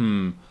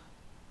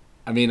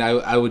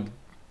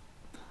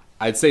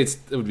 I'd say it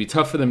would be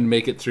tough for them to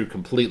make it through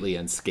completely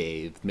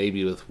unscathed,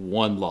 maybe with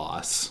 1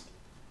 loss.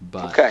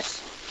 But okay.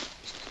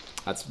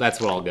 That's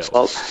what I'll go with.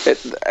 Well,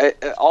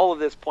 all of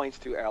this points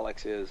to,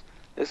 Alex,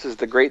 this is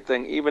the great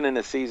thing, even in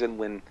a season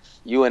when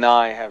you and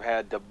I have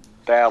had to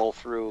battle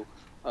through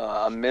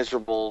a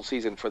miserable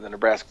season for the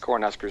Nebraska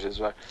Cornhuskers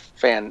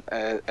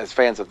as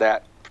fans of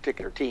that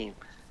particular team.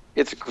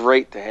 It's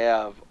great to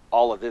have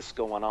all of this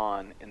going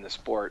on in the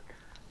sport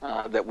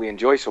that we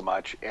enjoy so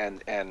much,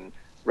 and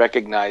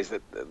recognize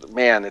that,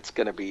 man, it's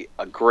going to be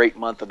a great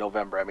month of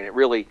November. I mean, it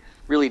really,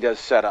 really does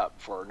set up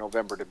for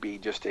November to be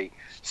just a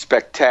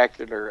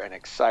spectacular and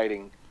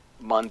exciting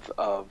month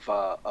of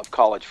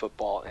college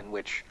football, in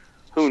which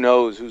who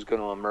knows who's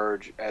going to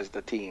emerge as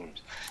the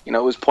teams. It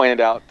was pointed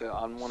out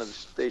on one of the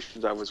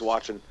stations I was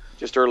watching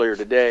just earlier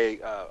today,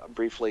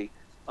 briefly,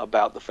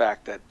 about the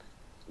fact that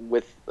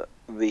with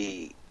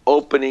the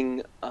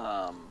opening,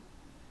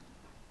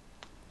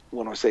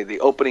 the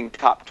opening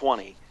top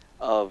 20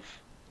 of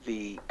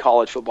the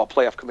College Football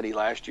Playoff Committee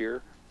last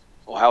year,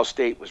 Ohio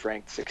State was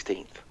ranked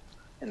 16th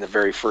in the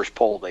very first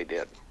poll they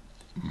did.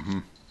 Mm-hmm.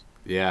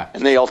 Yeah.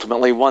 And they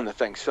ultimately won the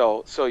thing.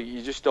 So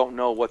you just don't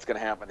know what's going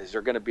to happen. Is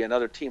there going to be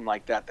another team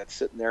like that that's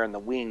sitting there in the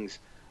wings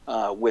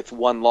with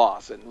one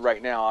loss. And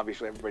right now,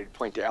 obviously, everybody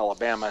point to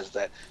Alabama as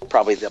that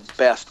probably the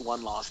best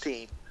one-loss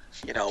team,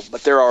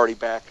 but they're already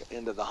back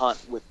into the hunt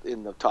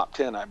in the top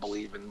 10, I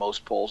believe, in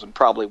most polls, and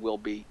probably will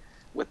be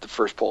with the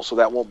first poll. So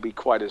that won't be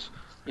quite as,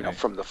 Right.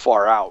 from the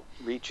far out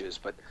reaches.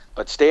 But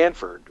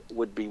Stanford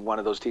would be one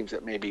of those teams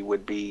that maybe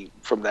would be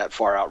from that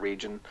far out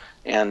region,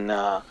 and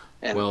or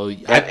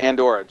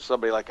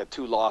somebody like a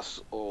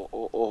two-loss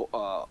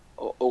Old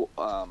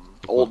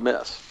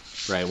Miss.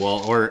 Right.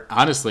 Well, or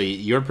honestly,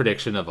 your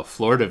prediction of a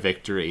Florida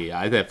victory,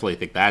 I definitely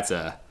think that's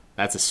a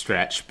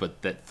stretch,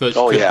 but that could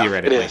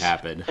theoretically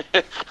happen.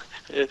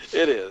 It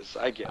is.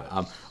 I get it.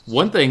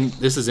 One thing,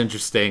 this is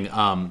interesting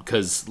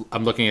because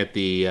I'm looking at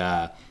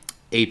the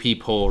AP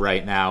poll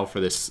right now for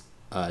this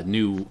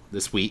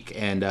week,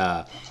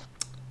 and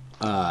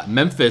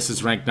Memphis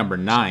is ranked number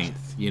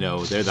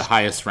 9th. They're the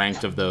highest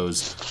ranked of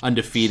those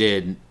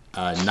undefeated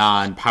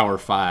non-Power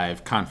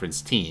 5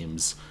 conference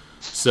teams.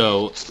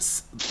 So,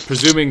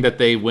 presuming that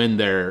they win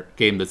their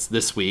game that's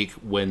this week,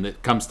 when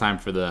it comes time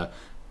for the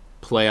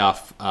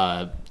playoff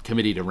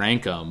committee to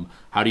rank them,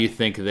 how do you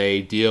think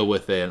they deal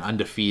with an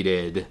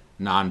undefeated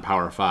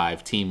non-Power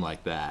 5 team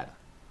like that?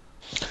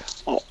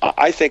 Well,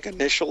 I think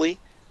initially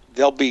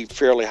they'll be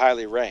fairly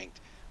highly ranked.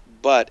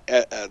 But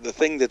the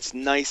thing that's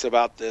nice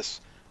about this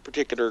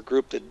particular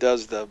group that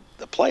does the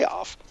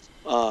playoff,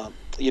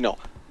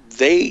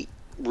 they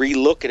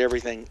relook at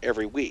everything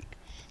every week.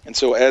 And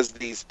so as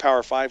these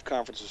Power 5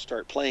 conferences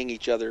start playing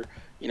each other,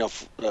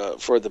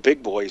 for the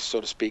big boys,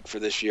 so to speak, for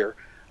this year,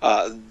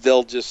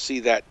 they'll just see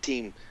that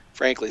team,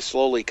 frankly,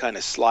 slowly kind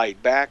of slide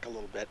back a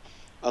little bit,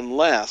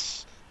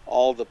 unless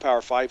all the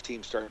Power 5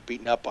 teams start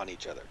beating up on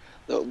each other.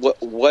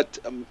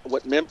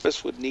 What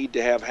Memphis would need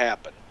to have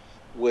happen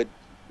would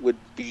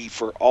be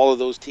for all of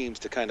those teams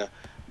to kind of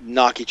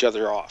knock each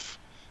other off,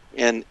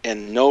 and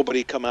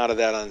nobody come out of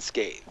that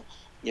unscathed.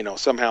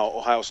 Somehow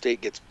Ohio State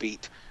gets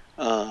beat.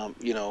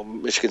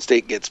 Michigan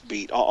State gets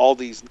beat. All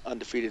these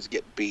undefeateds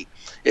get beat,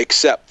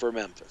 except for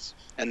Memphis.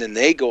 And then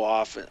they go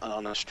off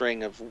on a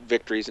string of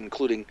victories,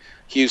 including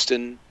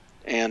Houston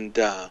and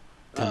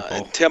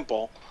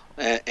Temple,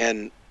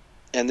 and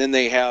then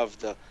they have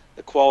the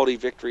quality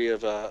victory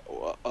of a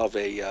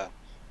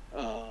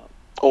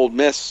Old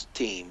Miss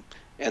team,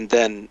 and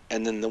then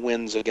the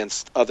wins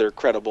against other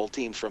credible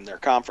teams from their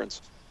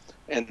conference,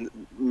 and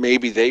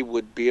maybe they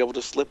would be able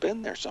to slip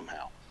in there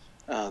somehow.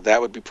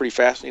 That would be pretty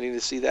fascinating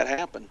to see that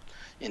happen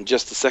in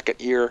just the second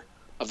year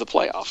of the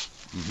playoff.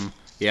 Mm-hmm.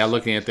 Yeah,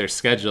 looking at their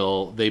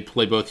schedule, they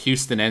play both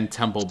Houston and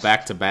Temple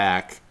back to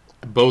back,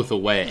 both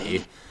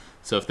away.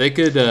 So if they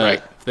could,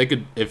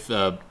 if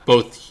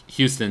both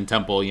Houston and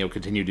Temple,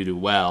 continue to do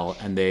well,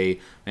 and they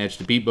manage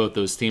to beat both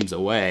those teams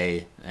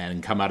away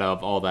and come out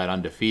of all that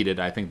undefeated,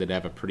 I think they'd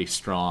have a pretty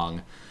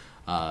strong.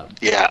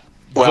 Yeah.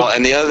 Well,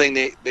 and the other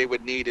thing they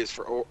would need is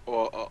for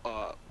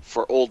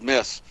Old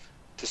Miss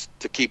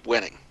to keep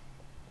winning.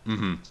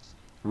 Mm-hmm.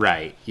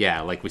 Right. Yeah.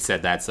 Like we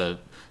said, that's a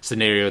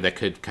scenario that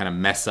could kind of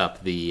mess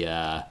up the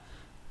what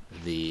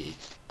do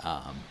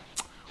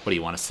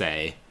you want to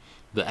say,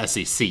 the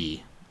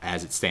SEC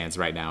as it stands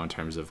right now in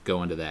terms of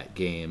going to that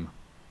game.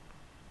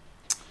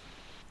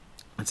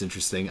 That's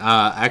interesting.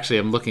 Actually,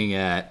 I'm looking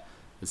at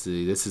this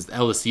is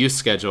LSU's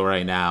schedule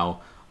right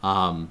now.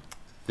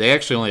 They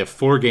actually only have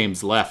 4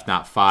 games left,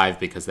 not 5,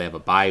 because they have a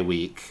bye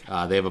week.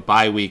 They have a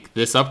bye week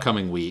this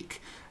upcoming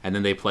week, and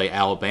then they play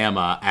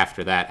Alabama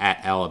after that at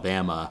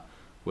Alabama,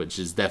 which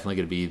is definitely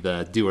going to be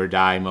the do or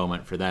die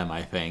moment for them,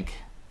 I think.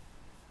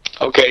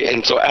 Okay,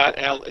 and so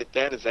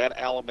that is at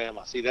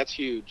Alabama. See, that's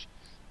huge.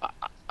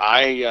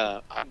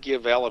 I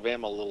give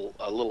Alabama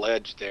a little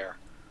edge there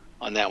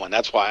on that one.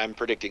 That's why I'm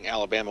predicting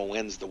Alabama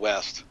wins the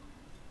West.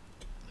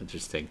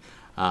 Interesting.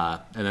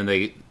 And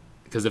then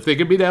because if they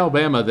could beat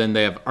Alabama, then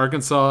they have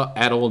Arkansas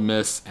at Ole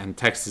Miss and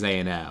Texas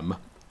A&M,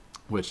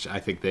 which I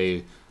think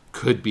they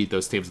could beat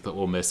those teams, with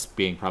Ole Miss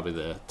being probably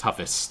the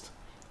toughest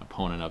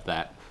opponent of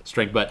that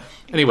strength. But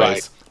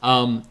anyways,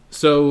 right.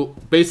 So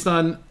based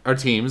on our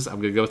teams, I'm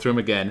going to go through them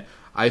again.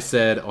 I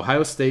said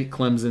Ohio State,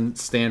 Clemson,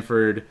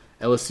 Stanford,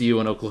 LSU,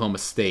 and Oklahoma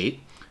State.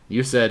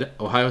 You said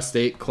Ohio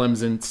State,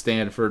 Clemson,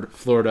 Stanford,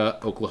 Florida,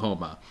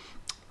 Oklahoma.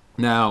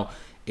 Now,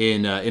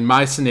 in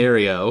my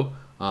scenario,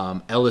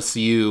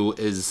 LSU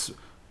is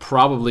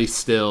probably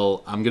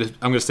still. I'm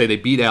gonna say they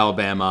beat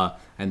Alabama,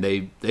 and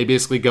they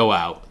basically go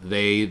out.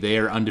 They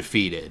are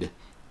undefeated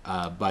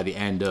by the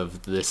end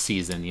of this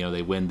season.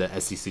 They win the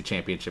SEC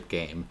championship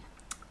game.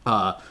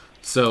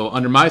 So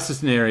under my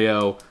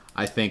scenario,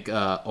 I think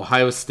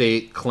Ohio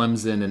State,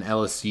 Clemson, and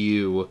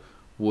LSU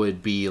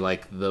would be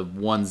like the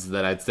ones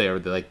that I'd say are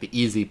the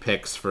easy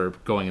picks for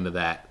going into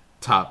that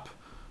top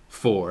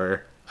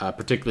 4,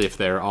 particularly if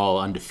they're all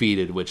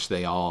undefeated, which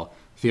they all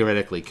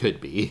theoretically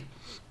could be.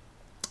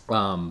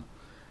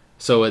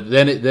 So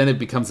then it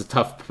becomes a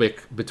tough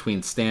pick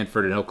between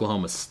Stanford and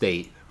Oklahoma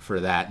State for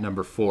that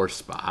number 4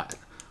 spot.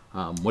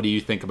 What do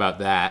you think about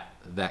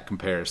that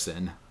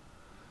comparison?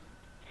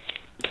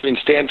 Between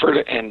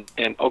Stanford and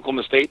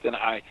Oklahoma State, then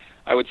I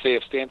would say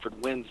if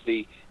Stanford wins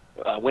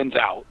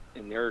out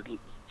in their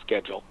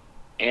schedule,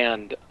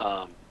 and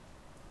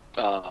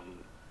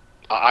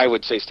I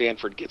would say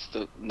Stanford gets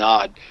the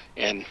nod,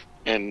 and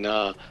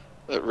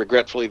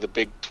regretfully the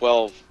Big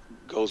 12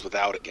 goes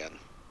without again.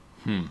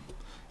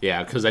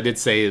 Yeah, because I did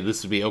say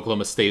this would be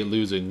Oklahoma State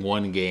losing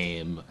one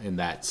game in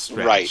that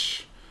stretch,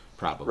 Right.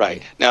 probably.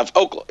 Right. Now, if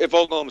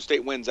Oklahoma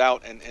State wins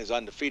out and is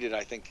undefeated,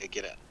 I think they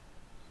get in.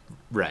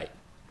 Right.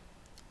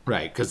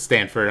 Right, because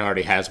Stanford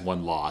already has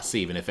one loss,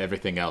 even if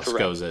everything else Correct.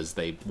 goes as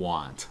they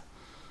want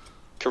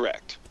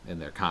Correct. in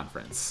their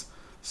conference.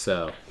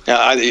 So,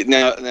 Now,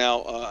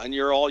 and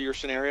your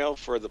scenario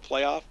for the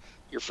playoff,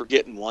 you're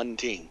forgetting one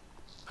team,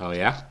 oh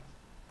yeah,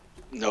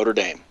 Notre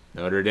Dame.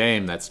 Notre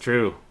Dame. That's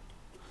true.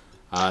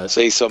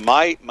 So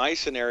my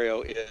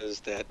scenario is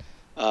that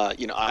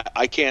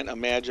I can't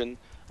imagine,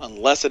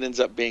 unless it ends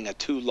up being a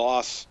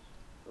 2-loss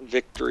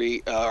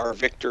victory or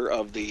victor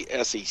of the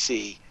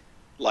SEC,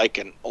 like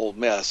an Ole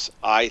Miss.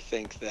 I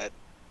think that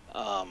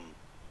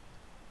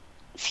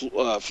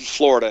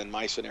Florida, in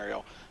my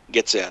scenario,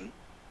 gets in.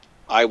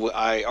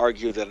 I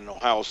argue that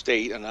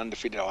an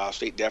undefeated Ohio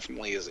State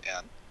definitely is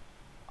in.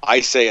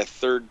 I say a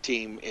third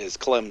team is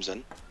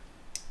Clemson,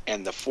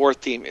 and the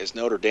fourth team is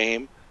Notre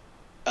Dame,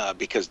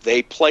 because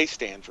they play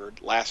Stanford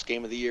last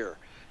game of the year,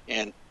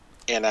 and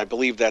I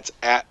believe that's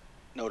at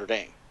Notre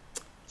Dame.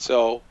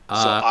 So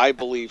I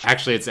believe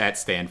Actually, it's at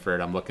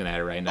Stanford. I'm looking at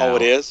it right now. Oh,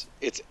 it is.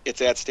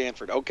 It's at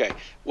Stanford. Okay.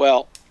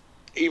 Well,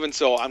 even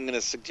so, I'm going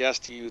to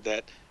suggest to you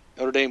that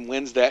Notre Dame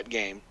wins that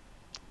game,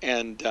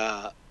 and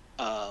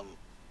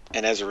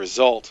as a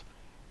result,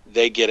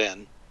 they get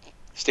in.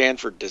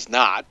 Stanford does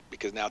not,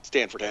 because now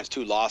Stanford has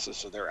 2 losses,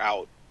 so they're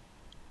out.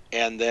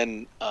 And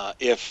then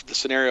if the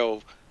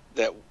scenario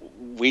that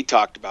we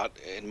talked about,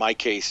 in my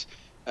case,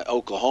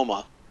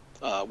 Oklahoma,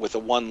 with a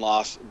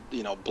 1-loss,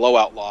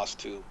 blowout loss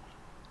to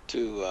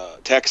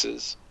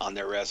Texas on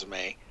their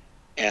resume,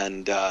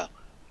 and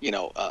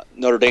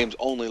Notre Dame's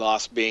only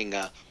loss being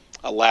a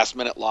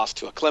last-minute loss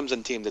to a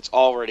Clemson team that's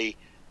already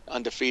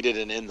undefeated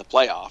and in the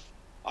playoff,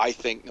 I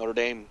think Notre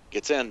Dame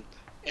gets in,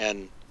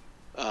 and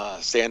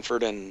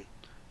Stanford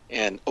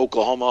and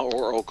Oklahoma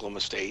or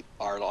Oklahoma State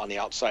are on the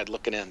outside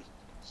looking in.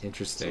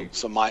 Interesting.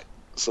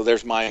 So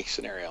there's my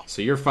scenario.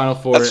 So your Final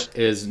Four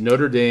is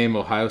Notre Dame,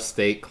 Ohio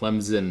State,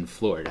 Clemson,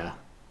 Florida.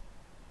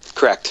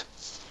 Correct.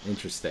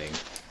 Interesting.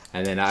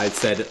 And then I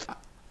said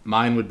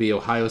mine would be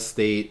Ohio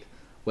State.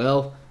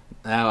 Well,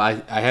 now I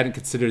hadn't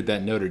considered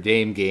that Notre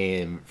Dame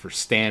game for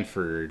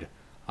Stanford.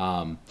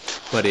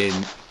 But in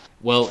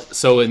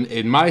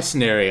my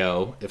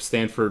scenario, if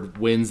Stanford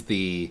wins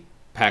the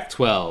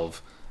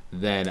Pac-12,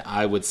 then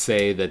I would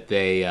say that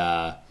they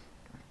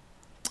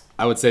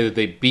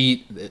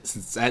beat,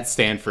 since at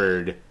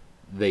Stanford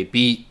they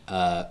beat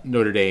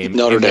Notre Dame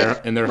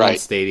in their home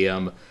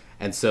stadium,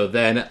 and so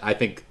then I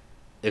think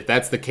if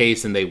that's the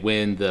case and they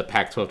win the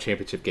Pac-12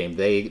 championship game,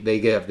 they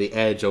have the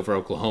edge over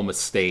Oklahoma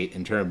State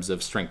in terms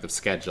of strength of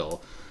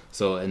schedule.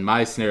 So in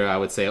my scenario, I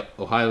would say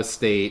Ohio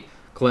State,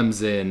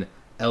 Clemson,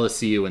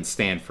 LSU, and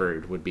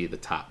Stanford would be the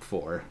top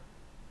 4.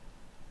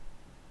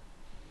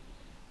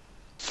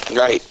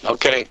 Right.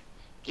 Okay.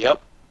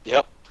 Yep.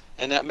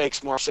 And that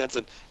makes more sense.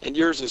 And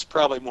yours is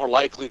probably more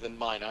likely than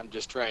mine. I'm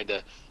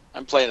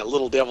playing a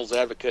little devil's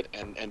advocate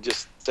and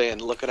just saying,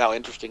 look at how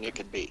interesting it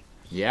could be.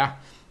 Yeah.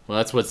 Well,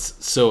 that's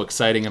what's so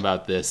exciting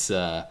about this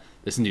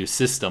new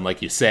system.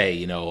 Like you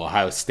say,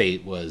 Ohio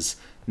State was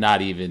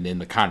not even in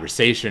the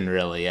conversation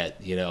really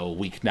at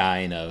week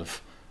 9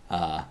 of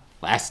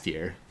last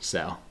year.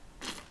 So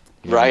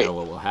you don't know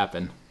what will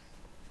happen.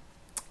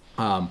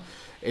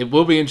 It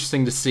will be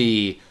interesting to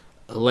see.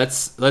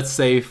 Let's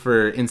say,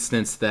 for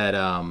instance, that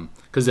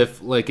because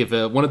if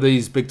one of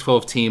these Big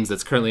 12 teams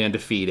that's currently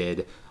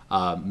undefeated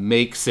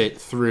makes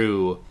it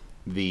through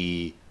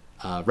the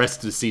rest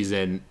of the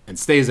season and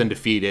stays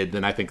undefeated,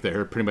 then I think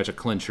they're pretty much a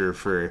clincher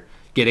for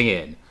getting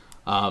in.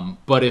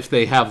 But if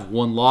they have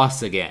one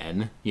loss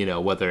again,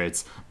 whether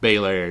it's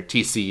Baylor,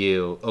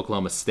 TCU,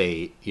 Oklahoma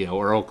State,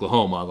 or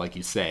Oklahoma, like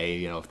you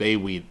say, if they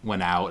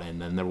went out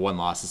and then their one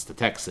loss is to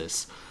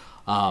Texas,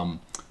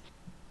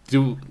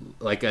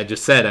 like I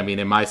just said, I mean,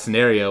 in my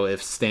scenario,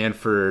 if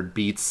Stanford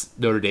beats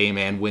Notre Dame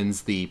and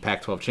wins the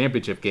Pac-12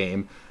 championship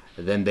game,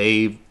 then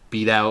they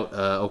beat out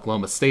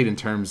Oklahoma State in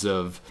terms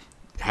of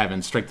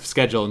having strength of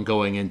schedule and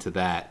going into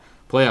that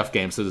playoff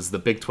game. So does the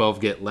Big 12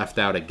 get left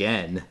out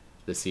again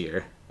this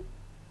year?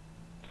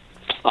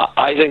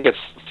 I think it's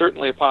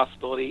certainly a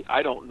possibility.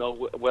 I don't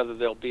know whether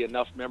there'll be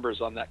enough members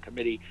on that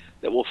committee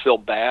that will feel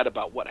bad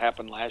about what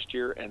happened last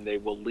year, and they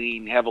will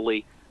lean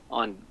heavily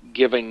on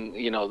giving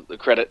the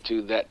credit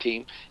to that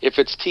team. If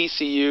it's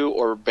TCU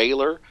or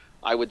Baylor,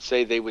 I would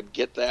say they would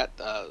get that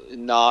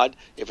nod.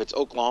 If it's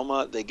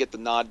Oklahoma, they get the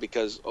nod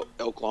because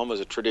Oklahoma is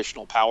a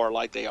traditional power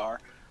like they are.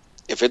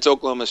 If it's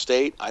Oklahoma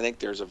State, I think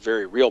there's a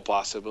very real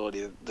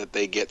possibility that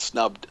they get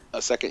snubbed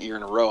a second year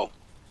in a row.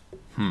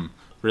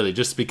 Really,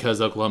 just because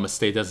Oklahoma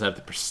State doesn't have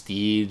the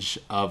prestige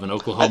of an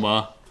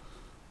Oklahoma?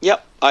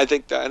 Yep, I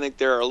think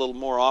they're a little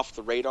more off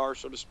the radar,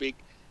 so to speak,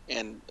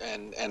 and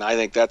I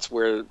think that's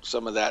where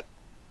some of that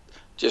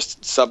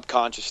just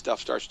subconscious stuff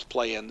starts to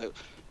play in.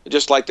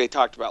 just like they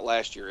talked about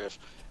last year.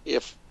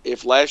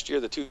 If last year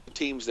the two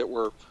teams that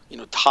were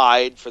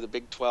tied for the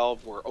Big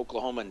 12 were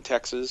Oklahoma and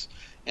Texas,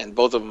 and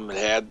both of them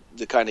had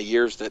the kind of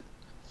years that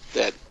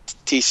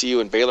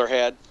TCU and Baylor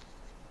had,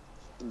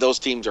 those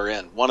teams are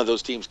in. One of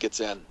those teams gets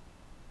in.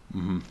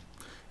 Mm-hmm.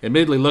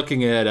 Admittedly,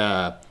 looking at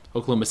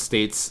Oklahoma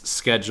State's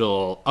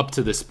schedule up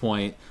to this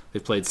point,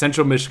 they've played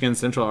Central Michigan,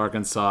 Central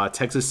Arkansas,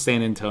 Texas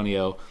San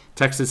Antonio,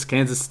 Texas,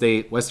 Kansas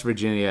State, West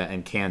Virginia,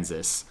 and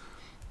Kansas.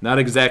 Not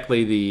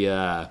exactly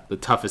the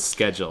toughest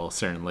schedule,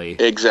 certainly.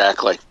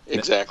 Exactly.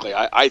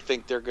 I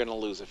think they're going to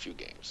lose a few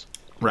games.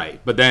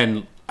 Right, but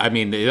then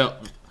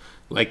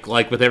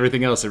like with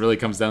everything else, it really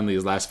comes down to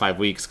these last 5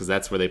 weeks because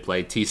that's where they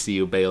play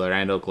TCU, Baylor,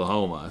 and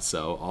Oklahoma.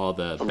 So all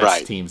the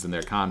best teams in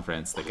their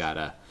conference, they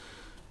gotta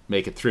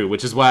make it through.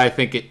 Which is why I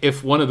think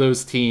if one of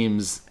those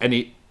teams,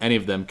 any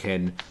of them,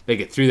 can make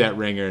it through that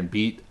ringer and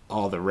beat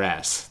all the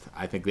rest,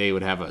 I think they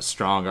would have a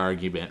strong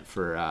argument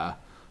for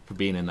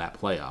being in that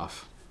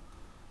playoff.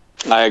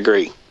 I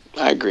agree.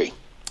 All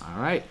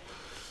right.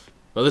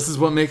 Well, this is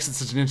what makes it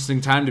such an interesting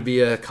time to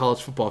be a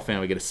college football fan.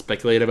 We get to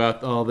speculate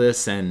about all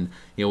this, and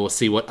we'll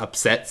see what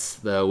upsets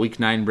the Week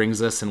 9 brings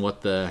us and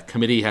what the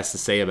committee has to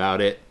say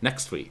about it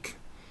next week.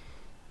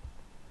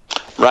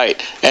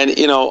 Right. And,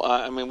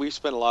 we've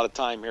spent a lot of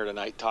time here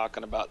tonight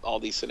talking about all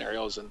these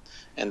scenarios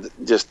and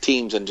just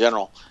teams in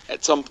general.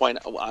 At some point,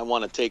 I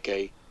want to take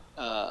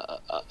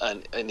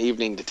an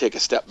evening to take a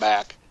step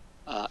back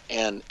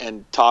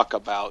and talk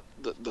about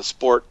the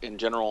sport in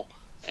general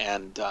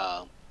and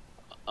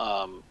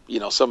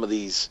some of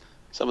these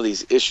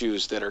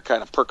issues that are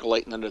kind of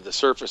percolating under the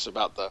surface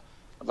about the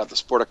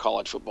sport of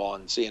college football,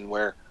 and seeing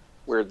where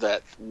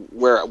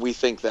we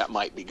think that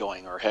might be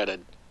going or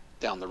headed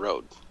down the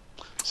road.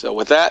 So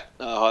with that,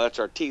 that's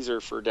our teaser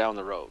for down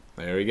the road.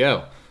 There we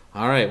go.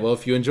 All right. Well,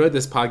 if you enjoyed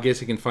this podcast,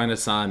 you can find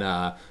us on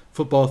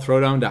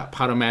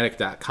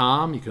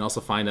footballthrowdown.podomatic.com. You can also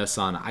find us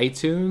on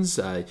iTunes.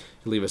 You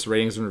leave us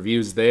ratings and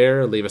reviews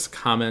there. Leave us a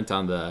comment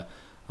on the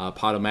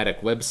Podomatic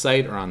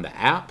website or on the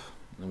app.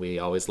 We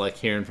always like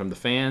hearing from the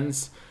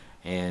fans.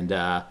 And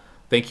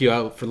thank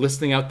you for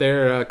listening out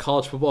there,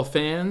 college football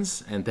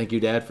fans. And thank you,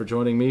 Dad, for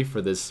joining me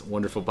for this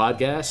wonderful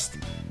podcast.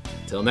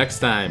 Until next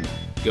time,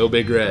 go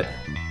Big Red.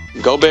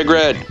 Go Big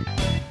Red.